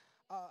because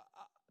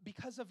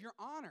of your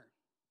honor.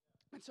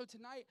 And so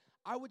tonight,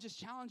 I would just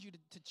challenge you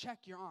to check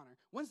your honor.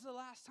 When's the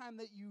last time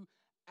that you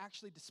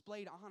actually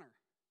displayed honor?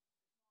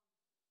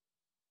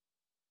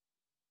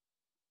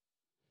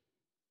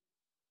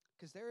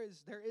 Because there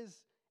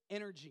is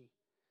energy,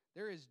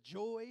 there is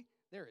joy,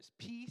 there is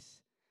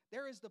peace,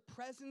 there is the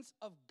presence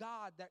of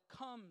God that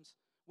comes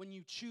when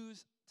you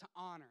choose to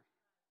honor.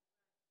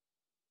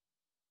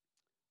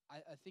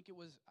 I think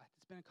it's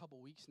been a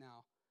couple weeks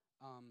now,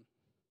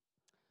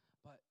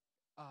 but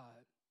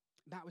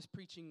Matt was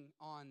preaching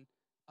on,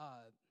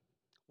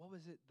 what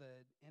was it,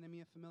 the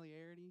enemy of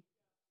familiarity?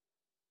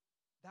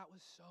 That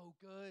was so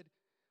good.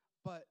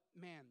 But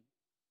man,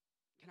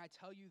 can I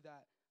tell you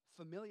that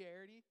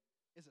familiarity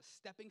is a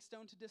stepping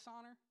stone to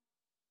dishonor?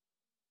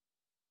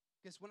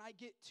 Because when I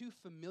get too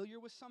familiar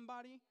with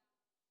somebody,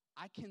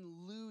 I can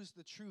lose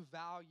the true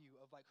value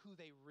of like who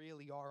they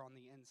really are on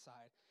the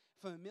inside.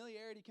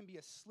 Familiarity can be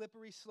a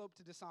slippery slope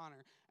to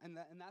dishonor, and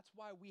that's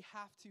why we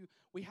have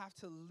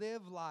to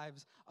live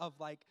lives of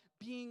like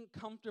being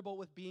comfortable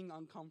with being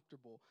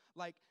uncomfortable.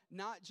 Like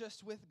not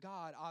just with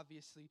God,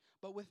 obviously,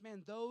 but with,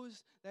 man,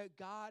 those that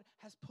God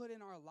has put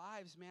in our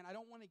lives, man. I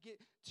don't want to get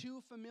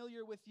too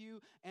familiar with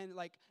you, and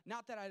like,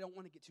 not that I don't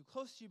want to get too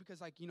close to you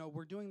because like,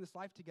 we're doing this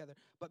life together,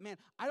 but man,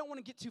 I don't want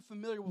to get too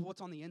familiar with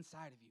what's on the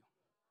inside of you.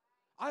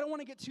 I don't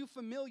want to get too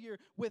familiar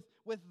with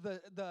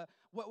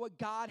what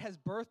God has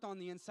birthed on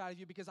the inside of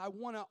you, because I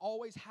want to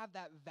always have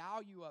that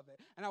value of it,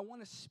 and I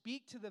want to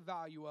speak to the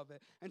value of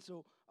it. And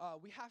so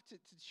we have to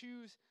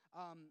choose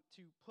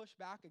to push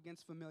back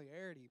against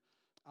familiarity.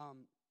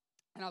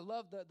 And I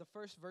love the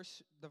verse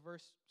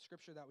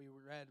scripture that we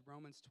read,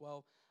 Romans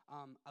 12.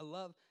 I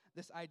love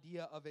this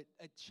idea of it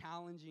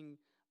challenging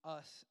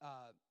us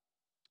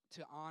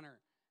to honor,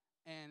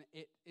 and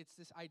it's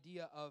this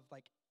idea of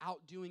like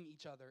outdoing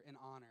each other in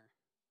honor.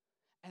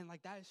 And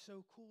like that is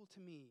so cool to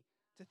me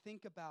to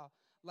think about.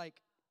 Like,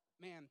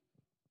 man,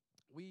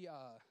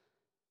 I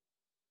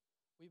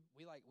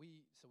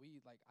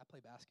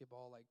play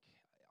basketball like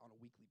on a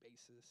weekly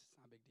basis. It's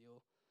not a big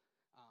deal.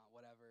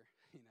 Whatever,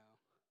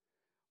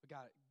 we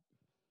got it.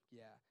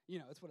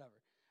 Yeah, it's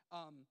whatever.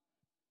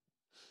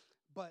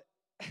 But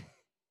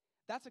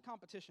that's a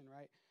competition,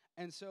 right?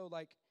 And so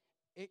like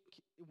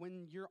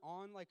when you're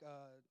on like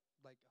a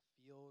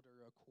field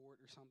or a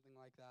court or something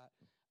like that,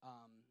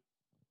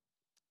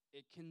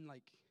 it can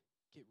like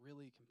get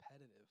really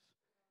competitive,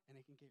 and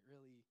it can get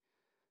really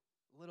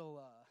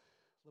little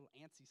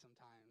antsy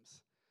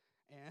sometimes,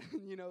 and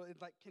it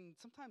like can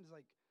sometimes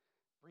like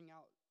bring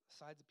out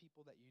sides of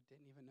people that you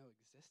didn't even know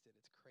existed.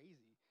 It's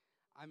crazy.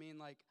 I mean,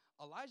 like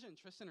Elijah and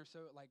Tristan are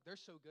they're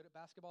so good at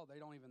basketball,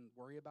 they don't even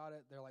worry about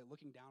it. They're like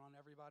looking down on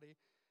everybody,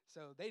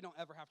 so they don't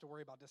ever have to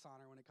worry about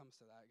dishonor when it comes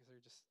to that, because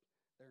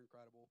they're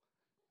incredible.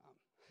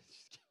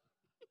 Just kidding.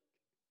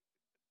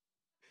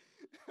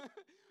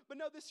 But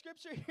no, the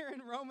scripture here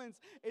in Romans,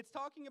 it's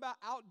talking about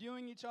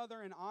outdoing each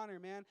other in honor,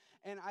 man.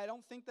 And I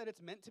don't think that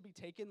it's meant to be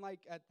taken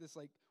like at this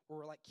like where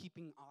we're like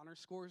keeping honor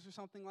scores or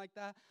something like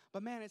that.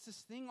 But man, it's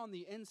this thing on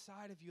the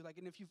inside of you. Like,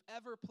 and if you've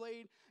ever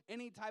played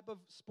any type of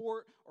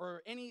sport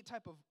or any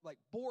type of like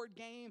board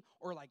game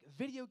or like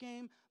video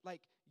game,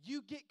 like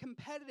you get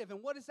competitive.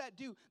 And what does that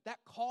do? That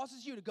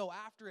causes you to go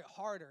after it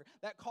harder.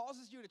 That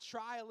causes you to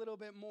try a little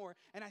bit more.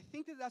 And I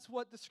think that that's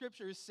what the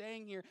scripture is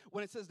saying here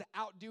when it says to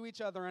outdo each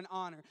other in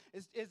honor.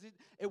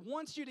 It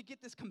wants you to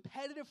get this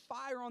competitive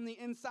fire on the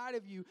inside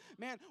of you,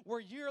 man, where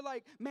you're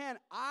like, man,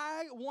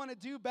 I want to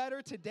do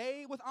better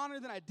today with honor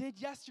than I did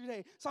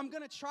yesterday. So I'm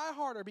going to try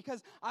harder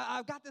because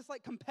I've got this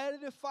like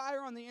competitive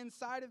fire on the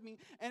inside of me,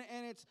 and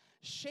it's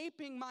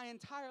shaping my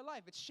entire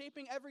life. It's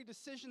shaping every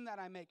decision that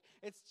I make.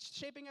 It's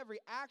shaping every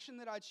action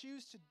that I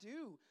choose to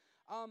do,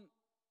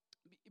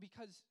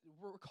 because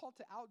we're called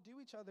to outdo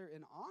each other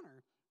in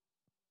honor.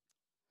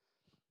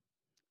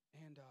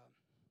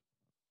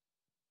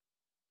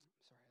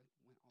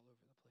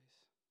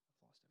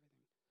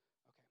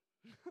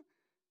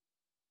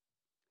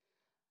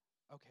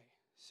 Okay,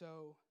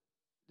 so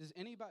does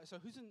anybody,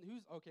 who's,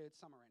 okay, it's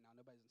summer right now.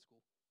 Nobody's in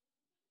school.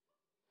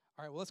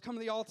 All right, well, let's come to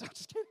the altar. I'm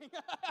just kidding.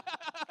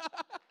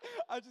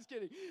 I'm just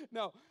kidding.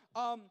 No.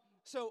 All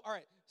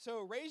right,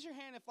 so raise your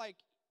hand if, like,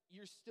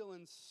 you're still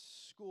in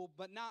school,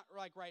 but not,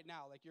 like, right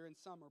now. Like, you're in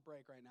summer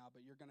break right now,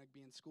 but you're going to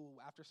be in school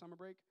after summer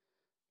break,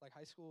 like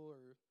high school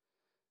or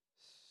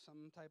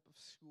some type of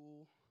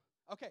school.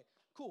 Okay,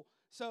 cool.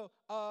 So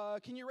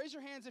can you raise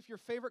your hands if your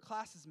favorite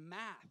class is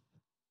math?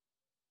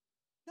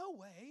 No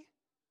way.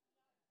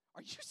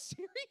 Are you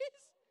serious?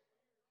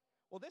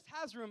 Well, this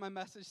has ruined my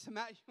message. So,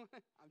 Matt,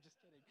 I'm just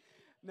kidding.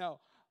 No.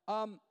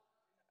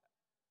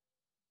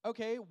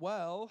 Okay,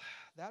 well,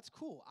 that's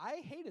cool.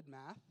 I hated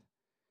math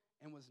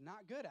and was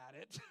not good at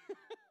it.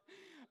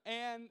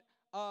 And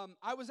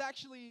I was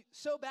actually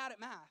so bad at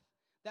math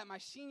that my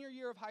senior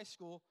year of high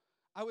school,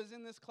 I was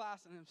in this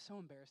class, and I'm so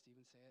embarrassed to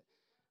even say it.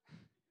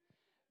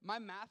 My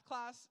math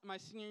class, my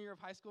senior year of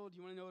high school, do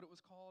you want to know what it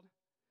was called?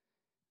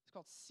 It's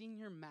called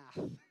senior math.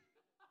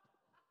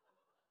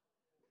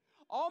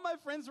 All my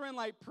friends were in,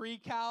 like,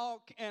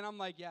 pre-calc, and I'm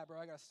like, yeah, bro,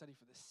 I got to study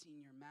for the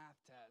senior math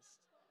test.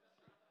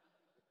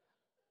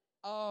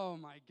 Oh,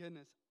 my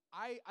goodness.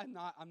 I'm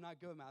not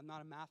good at math. I'm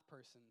not a math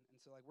person. And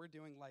so, like, we're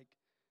doing, like,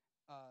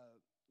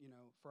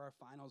 for our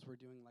finals, we're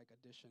doing, like,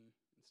 addition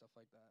and stuff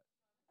like that.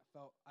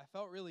 I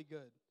felt really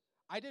good.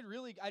 I did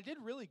really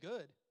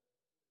good.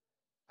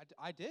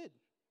 I did.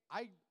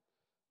 I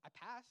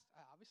passed.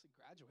 I obviously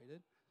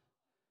graduated.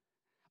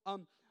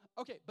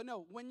 Okay, but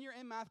no, when you're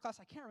in math class,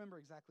 I can't remember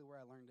exactly where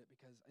I learned it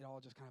because it all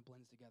just kind of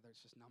blends together.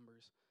 It's just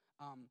numbers.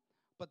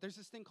 But there's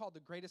this thing called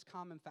the greatest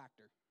common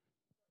factor.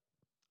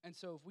 And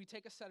so if we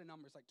take a set of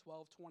numbers like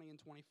 12, 20, and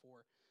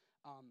 24,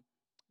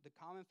 the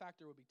common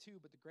factor would be 2,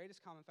 but the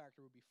greatest common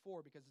factor would be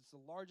 4 because it's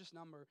the largest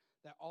number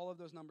that all of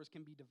those numbers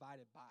can be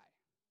divided by.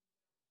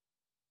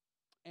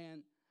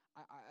 And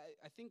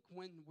I think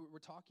when we're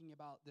talking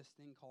about this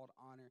thing called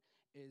honor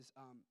is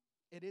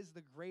it is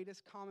the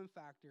greatest common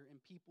factor in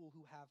people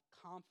who have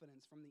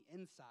confidence from the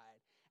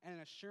inside and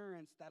an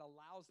assurance that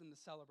allows them to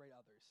celebrate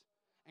others.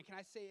 And can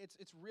I say it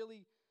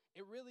really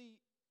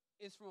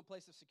is from a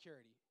place of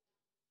security.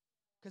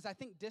 Because I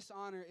think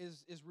dishonor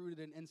is rooted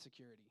in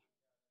insecurity.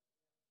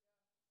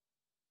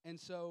 And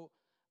so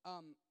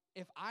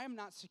if I'm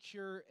not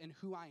secure in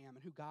who I am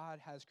and who God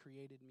has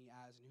created me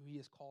as and who he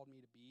has called me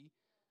to be,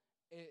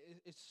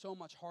 it's so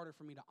much harder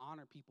for me to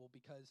honor people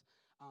because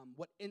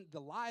what in the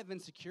lie of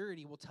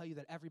insecurity will tell you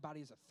that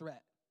everybody is a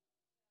threat.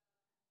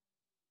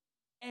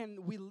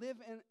 And we live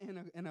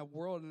in a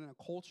world and in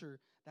a culture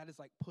that is,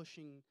 like,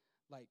 pushing,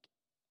 like,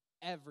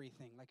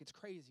 everything. Like, it's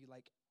crazy.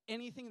 Like,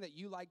 anything that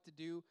you like to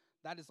do,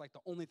 that is, like, the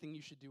only thing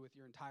you should do with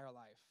your entire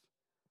life.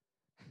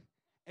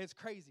 It's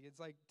crazy. It's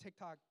like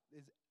TikTok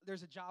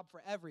there's a job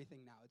for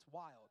everything now. It's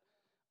wild.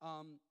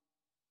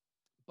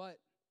 But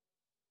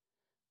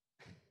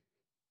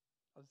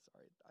I'm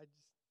sorry. I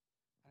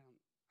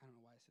don't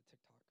know why I said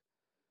TikTok.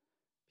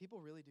 People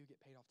really do get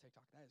paid off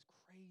TikTok. That is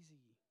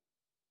crazy.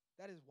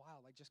 That is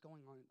wild. Like, just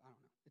going on, I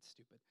don't know. It's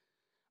stupid.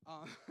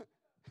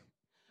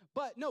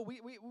 But no, we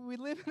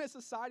live in a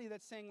society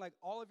that's saying, like,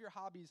 all of your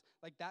hobbies,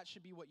 like, that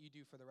should be what you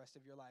do for the rest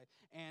of your life.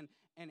 And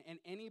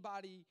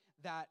anybody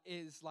that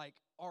is, like,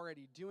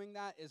 already doing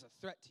that is a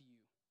threat to you.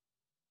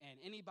 And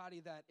anybody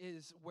that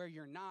is where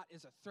you're not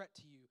is a threat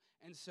to you.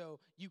 And so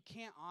you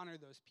can't honor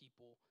those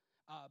people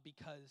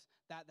because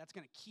that's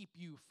going to keep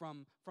you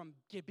from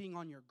being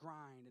on your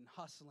grind and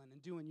hustling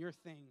and doing your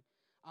thing.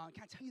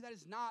 Can I tell you that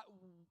is not,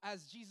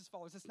 as Jesus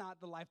followers, it's not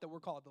the life that we're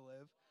called to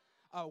live.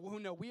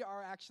 No, we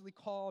are actually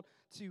called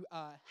to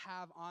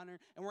have honor,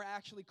 and we're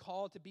actually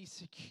called to be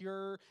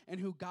secure in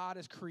who God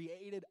has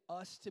created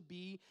us to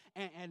be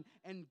and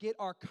get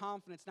our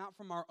confidence, not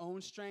from our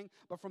own strength,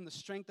 but from the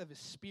strength of his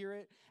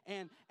Spirit.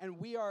 And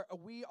we are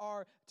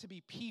to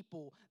be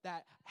people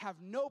that have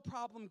no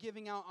problem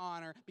giving out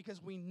honor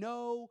because we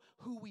know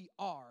who we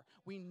are.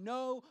 We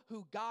know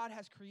who God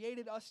has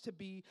created us to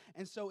be,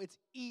 and so it's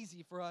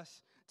easy for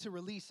us to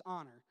release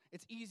honor.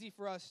 It's easy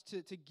for us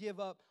to give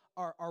up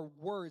our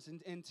words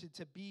and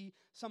to be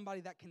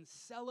somebody that can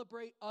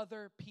celebrate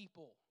other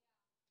people.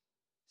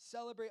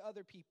 Celebrate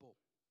other people.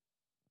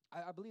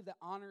 I believe that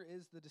honor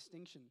is the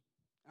distinction.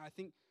 And I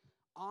think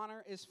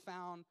honor is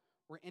found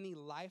where any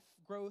life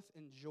growth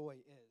and joy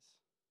is.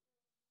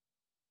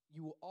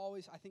 You will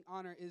always, I think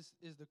honor is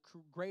the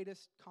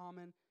greatest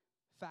common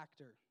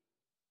factor.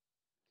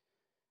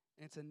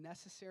 And it's a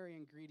necessary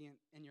ingredient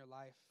in your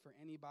life for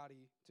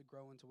anybody to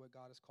grow into what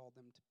God has called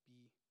them to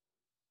be.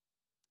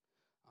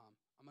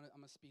 I'm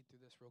gonna speed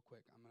through this real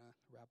quick. I'm gonna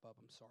wrap up.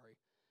 I'm sorry.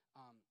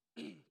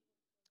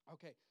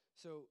 Okay,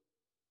 so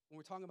when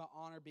we're talking about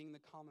honor being the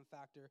common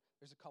factor,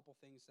 there's a couple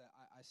things that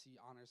I see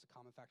honor as a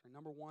common factor.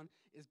 Number one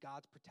is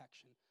God's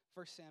protection.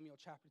 1 Samuel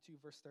chapter 2,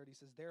 verse 30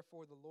 says,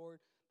 "Therefore the Lord,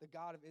 the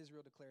God of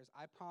Israel, declares,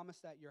 I promise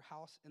that your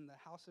house and the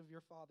house of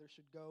your father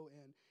should go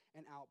in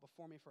and out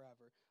before me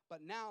forever.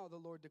 But now the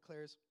Lord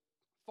declares,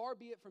 far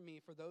be it from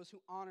me, for those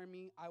who honor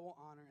me I will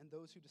honor, and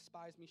those who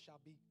despise me shall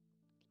be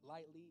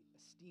lightly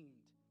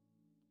esteemed."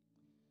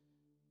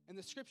 In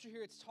the scripture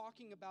here, it's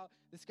talking about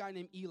this guy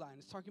named Eli, and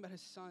it's talking about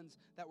his sons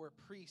that were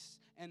priests,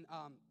 and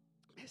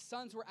his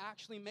sons were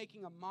actually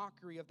making a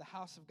mockery of the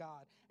house of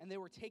God, and they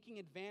were taking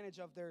advantage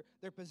of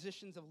their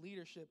positions of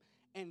leadership,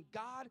 and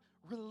God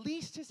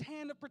released his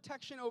hand of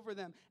protection over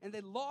them, and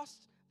they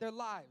lost their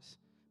lives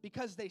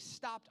because they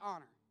stopped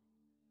honor.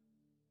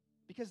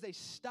 Because they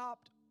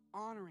stopped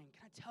honoring.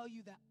 Can I tell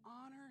you that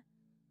honor,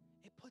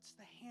 it puts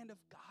the hand of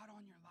God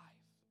on your life.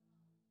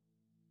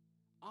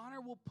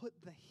 Honor will put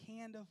the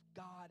hand of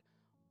God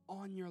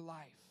on your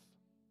life.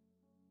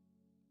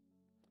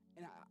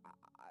 And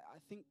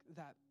I think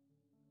that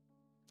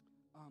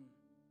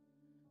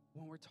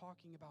when we're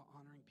talking about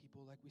honoring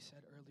people, like we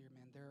said earlier,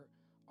 man, there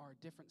are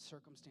different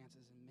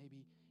circumstances, and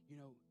maybe,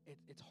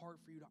 it's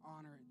hard for you to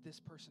honor this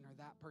person or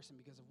that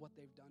person because of what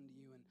they've done to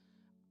you. And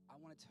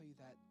I want to tell you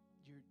that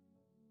your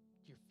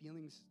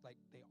feelings, like,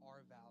 they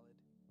are valid.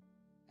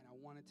 And I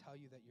want to tell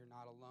you that you're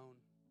not alone.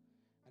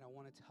 And I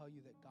want to tell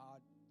you that God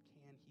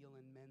can heal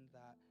and mend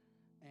that.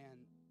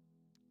 And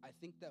I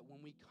think that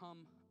when we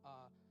come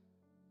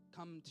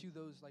to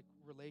those, like,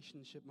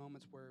 relationship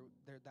moments where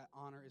that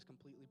honor is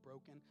completely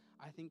broken,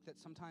 I think that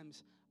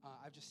sometimes,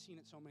 I've just seen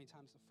it so many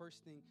times, the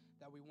first thing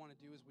that we want to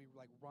do is we,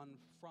 like, run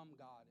from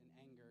God in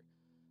anger.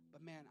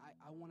 But man,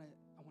 I want to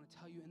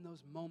tell you, in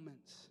those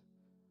moments,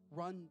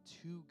 run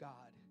to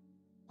God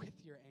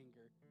with your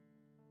anger.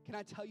 Can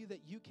I tell you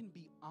that you can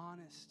be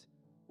honest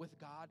with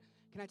God?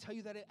 Can I tell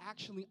you that it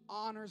actually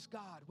honors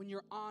God when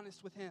you're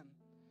honest with him?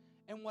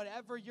 And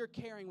whatever you're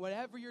carrying,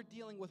 whatever you're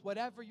dealing with,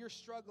 whatever you're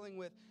struggling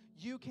with,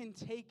 you can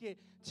take it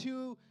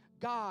to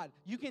God.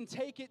 You can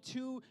take it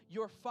to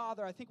your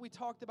Father. I think we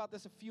talked about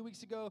this a few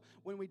weeks ago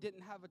when we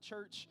didn't have a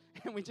church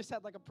and we just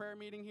had, like, a prayer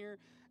meeting here.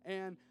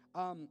 And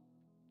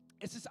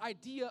it's this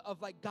idea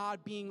of, like,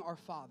 God being our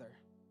Father.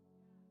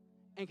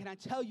 And can I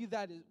tell you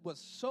that it was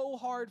so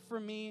hard for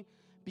me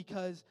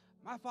because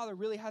my father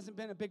really hasn't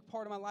been a big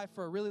part of my life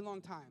for a really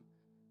long time.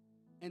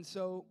 And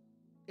so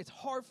it's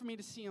hard for me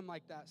to see him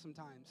like that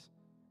sometimes.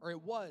 Or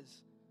it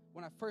was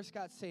when I first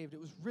got saved. It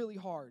was really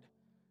hard.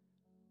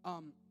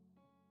 But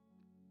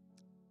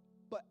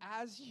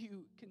as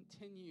you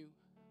continue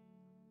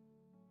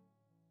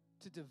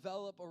to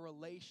develop a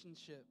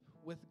relationship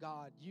with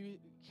God, you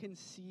can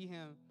see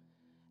him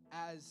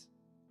as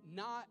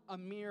not a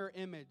mirror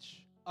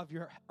image of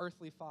your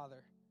earthly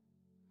father,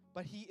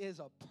 but he is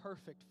a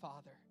perfect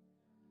father.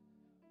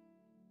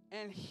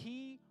 And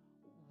he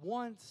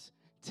wants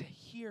to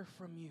hear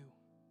from you.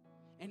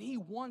 And he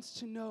wants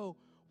to know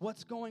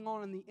what's going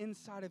on the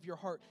inside of your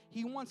heart.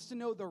 He wants to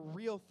know the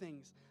real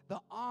things, the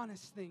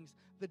honest things,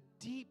 the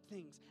deep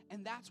things.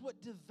 And that's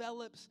what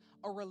develops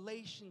a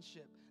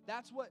relationship.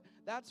 That's what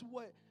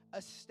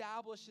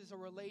establishes a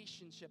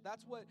relationship.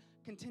 That's what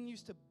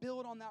continues to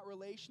build on that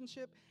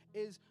relationship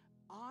is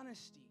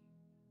honesty.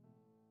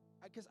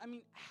 Because,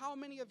 how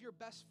many of your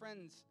best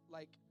friends,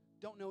 like,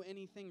 don't know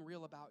anything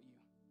real about you?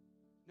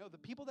 No, the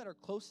people that are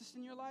closest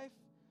in your life,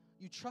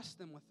 you trust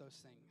them with those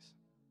things.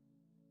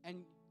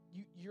 And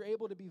you're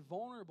able to be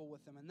vulnerable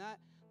with them. And that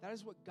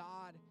is what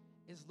God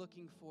is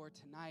looking for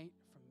tonight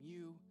from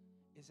you,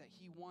 is that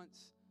he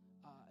wants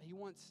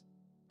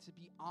to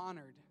be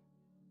honored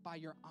by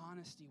your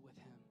honesty with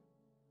him.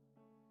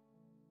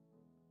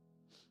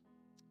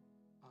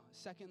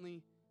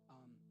 Secondly,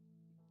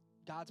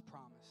 God's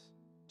promise.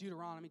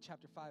 Deuteronomy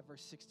chapter 5,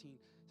 verse 16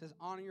 says,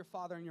 honor your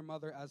father and your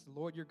mother as the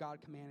Lord your God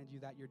commanded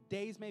you, that your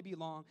days may be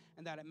long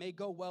and that it may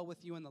go well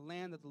with you in the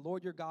land that the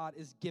Lord your God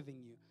is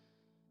giving you.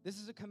 This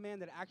is a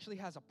command that actually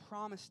has a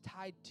promise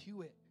tied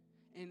to it.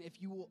 And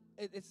if you will,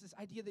 it's this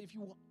idea that if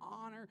you will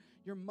honor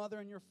your mother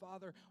and your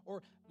father,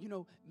 or,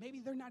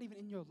 maybe they're not even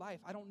in your life.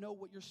 I don't know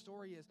what your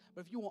story is,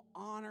 but if you will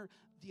honor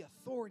the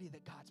authority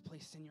that God's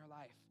placed in your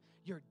life,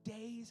 your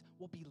days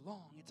will be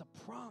long. It's a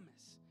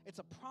promise. It's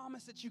a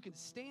promise that you can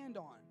stand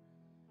on.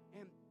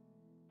 And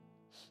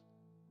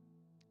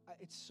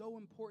it's so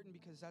important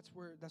because that's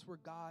where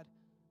God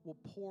will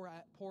pour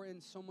in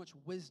so much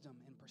wisdom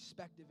and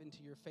perspective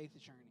into your faith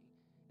journey.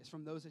 It's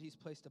from those that he's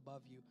placed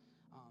above you.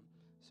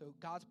 So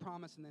God's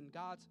promise and then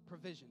God's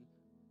provision.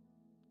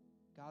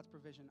 God's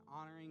provision,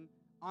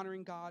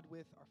 honoring God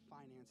with our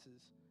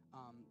finances.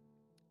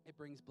 It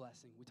brings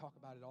blessing. We talk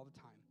about it all the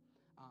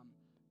time.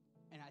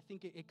 And I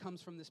think it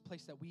comes from this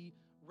place that we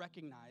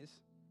recognize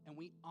and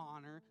we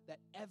honor that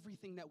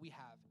everything that we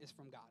have is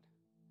from God.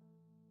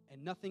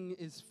 And nothing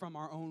is from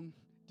our own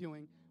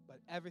doing, but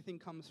everything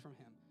comes from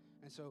him.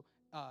 And so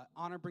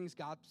honor brings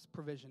God's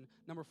provision.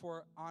 Number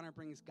 4, honor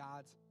brings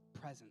God's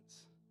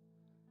presence.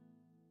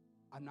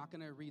 I'm not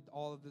going to read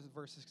all of the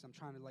verses because I'm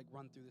trying to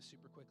run through this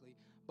super quickly,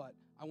 but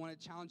I want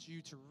to challenge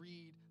you to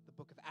read the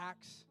book of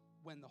Acts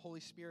when the Holy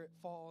Spirit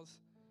falls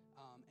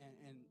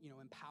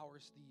and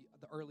empowers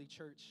the early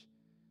church.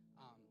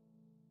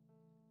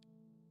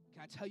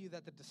 Can I tell you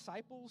that the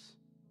disciples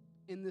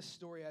in this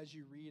story, as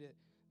you read it,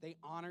 they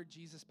honored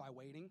Jesus by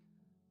waiting?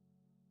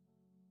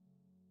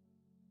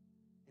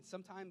 And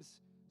sometimes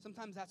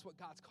that's what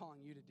God's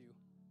calling you to do,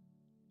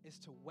 is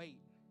to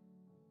wait.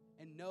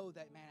 And know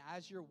that, man,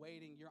 as you're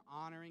waiting, you're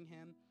honoring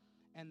him,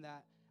 and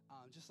that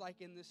just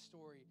like in this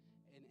story,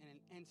 in an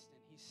instant,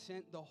 he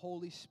sent the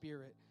Holy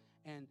Spirit.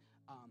 And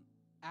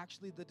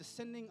actually, the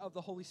descending of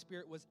the Holy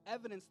Spirit was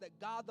evidence that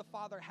God the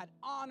Father had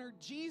honored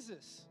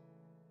Jesus,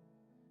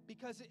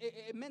 because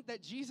it meant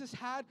that Jesus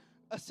had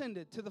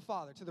ascended to the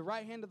Father, to the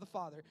right hand of the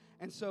Father.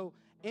 And so,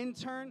 in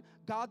turn,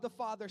 God the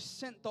Father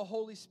sent the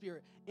Holy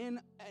Spirit.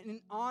 In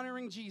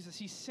honoring Jesus,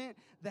 he sent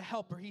the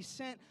Helper. He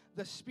sent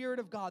the Spirit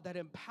of God that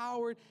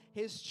empowered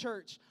his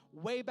church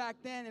way back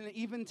then, and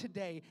even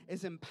today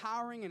is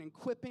empowering and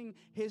equipping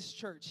his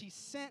church. He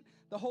sent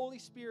the Holy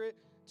Spirit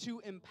to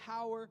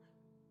empower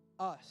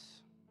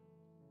us.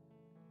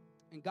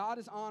 And God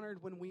is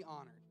honored when we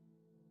honor.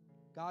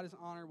 God is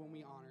honored when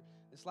we honor.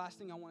 This last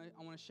thing I want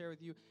to share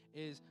with you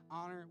is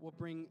honor will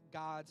bring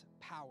God's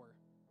power.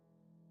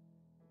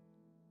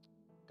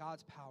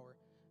 God's power.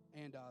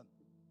 And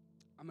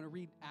I'm going to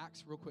read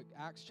Acts real quick.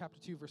 Acts chapter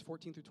 2, verse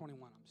 14 through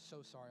 21. I'm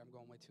so sorry I'm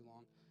going way too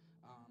long.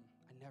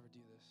 I never do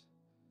this.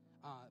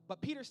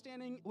 But Peter,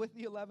 standing with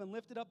the 11,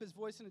 lifted up his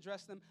voice and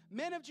addressed them,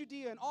 "Men of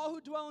Judea and all who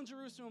dwell in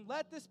Jerusalem,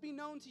 let this be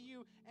known to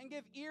you and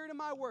give ear to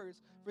my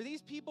words. For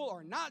these people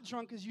are not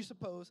drunk as you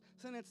suppose,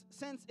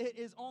 since it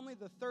is only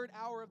the third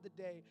hour of the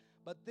day.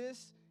 But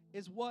this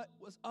is what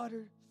was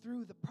uttered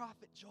through the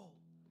prophet Joel.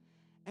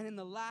 And in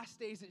the last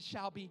days it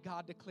shall be,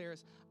 God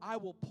declares, I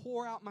will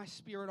pour out my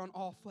spirit on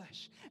all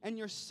flesh, and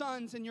your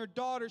sons and your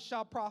daughters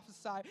shall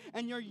prophesy,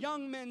 and your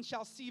young men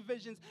shall see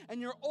visions, and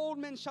your old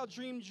men shall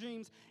dream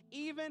dreams.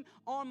 Even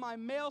on my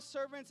male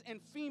servants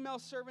and female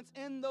servants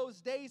in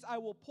those days I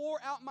will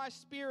pour out my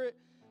spirit,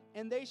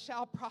 and they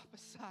shall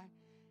prophesy.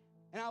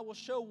 And I will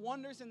show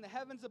wonders in the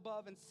heavens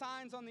above and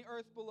signs on the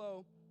earth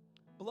below,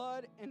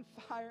 blood and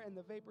fire and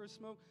the vapor of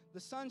smoke.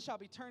 The sun shall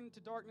be turned into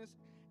darkness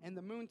and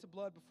the moon to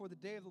blood before the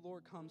day of the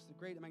Lord comes, the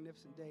great and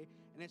magnificent day.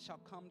 And it shall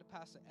come to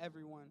pass that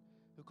everyone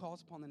who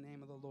calls upon the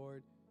name of the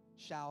Lord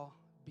shall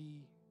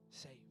be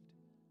saved."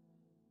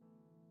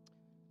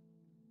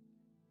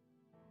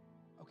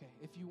 Okay,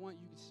 if you want,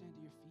 you can stand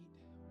to your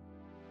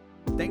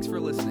feet. Thanks for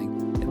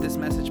listening. If this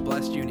message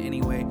blessed you in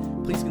any way,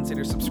 please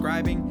consider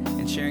subscribing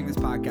and sharing this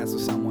podcast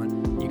with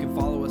someone. You can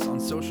follow us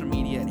on social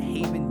media at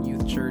Haven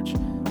Youth Church.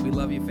 We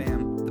love you,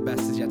 fam. The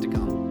best is yet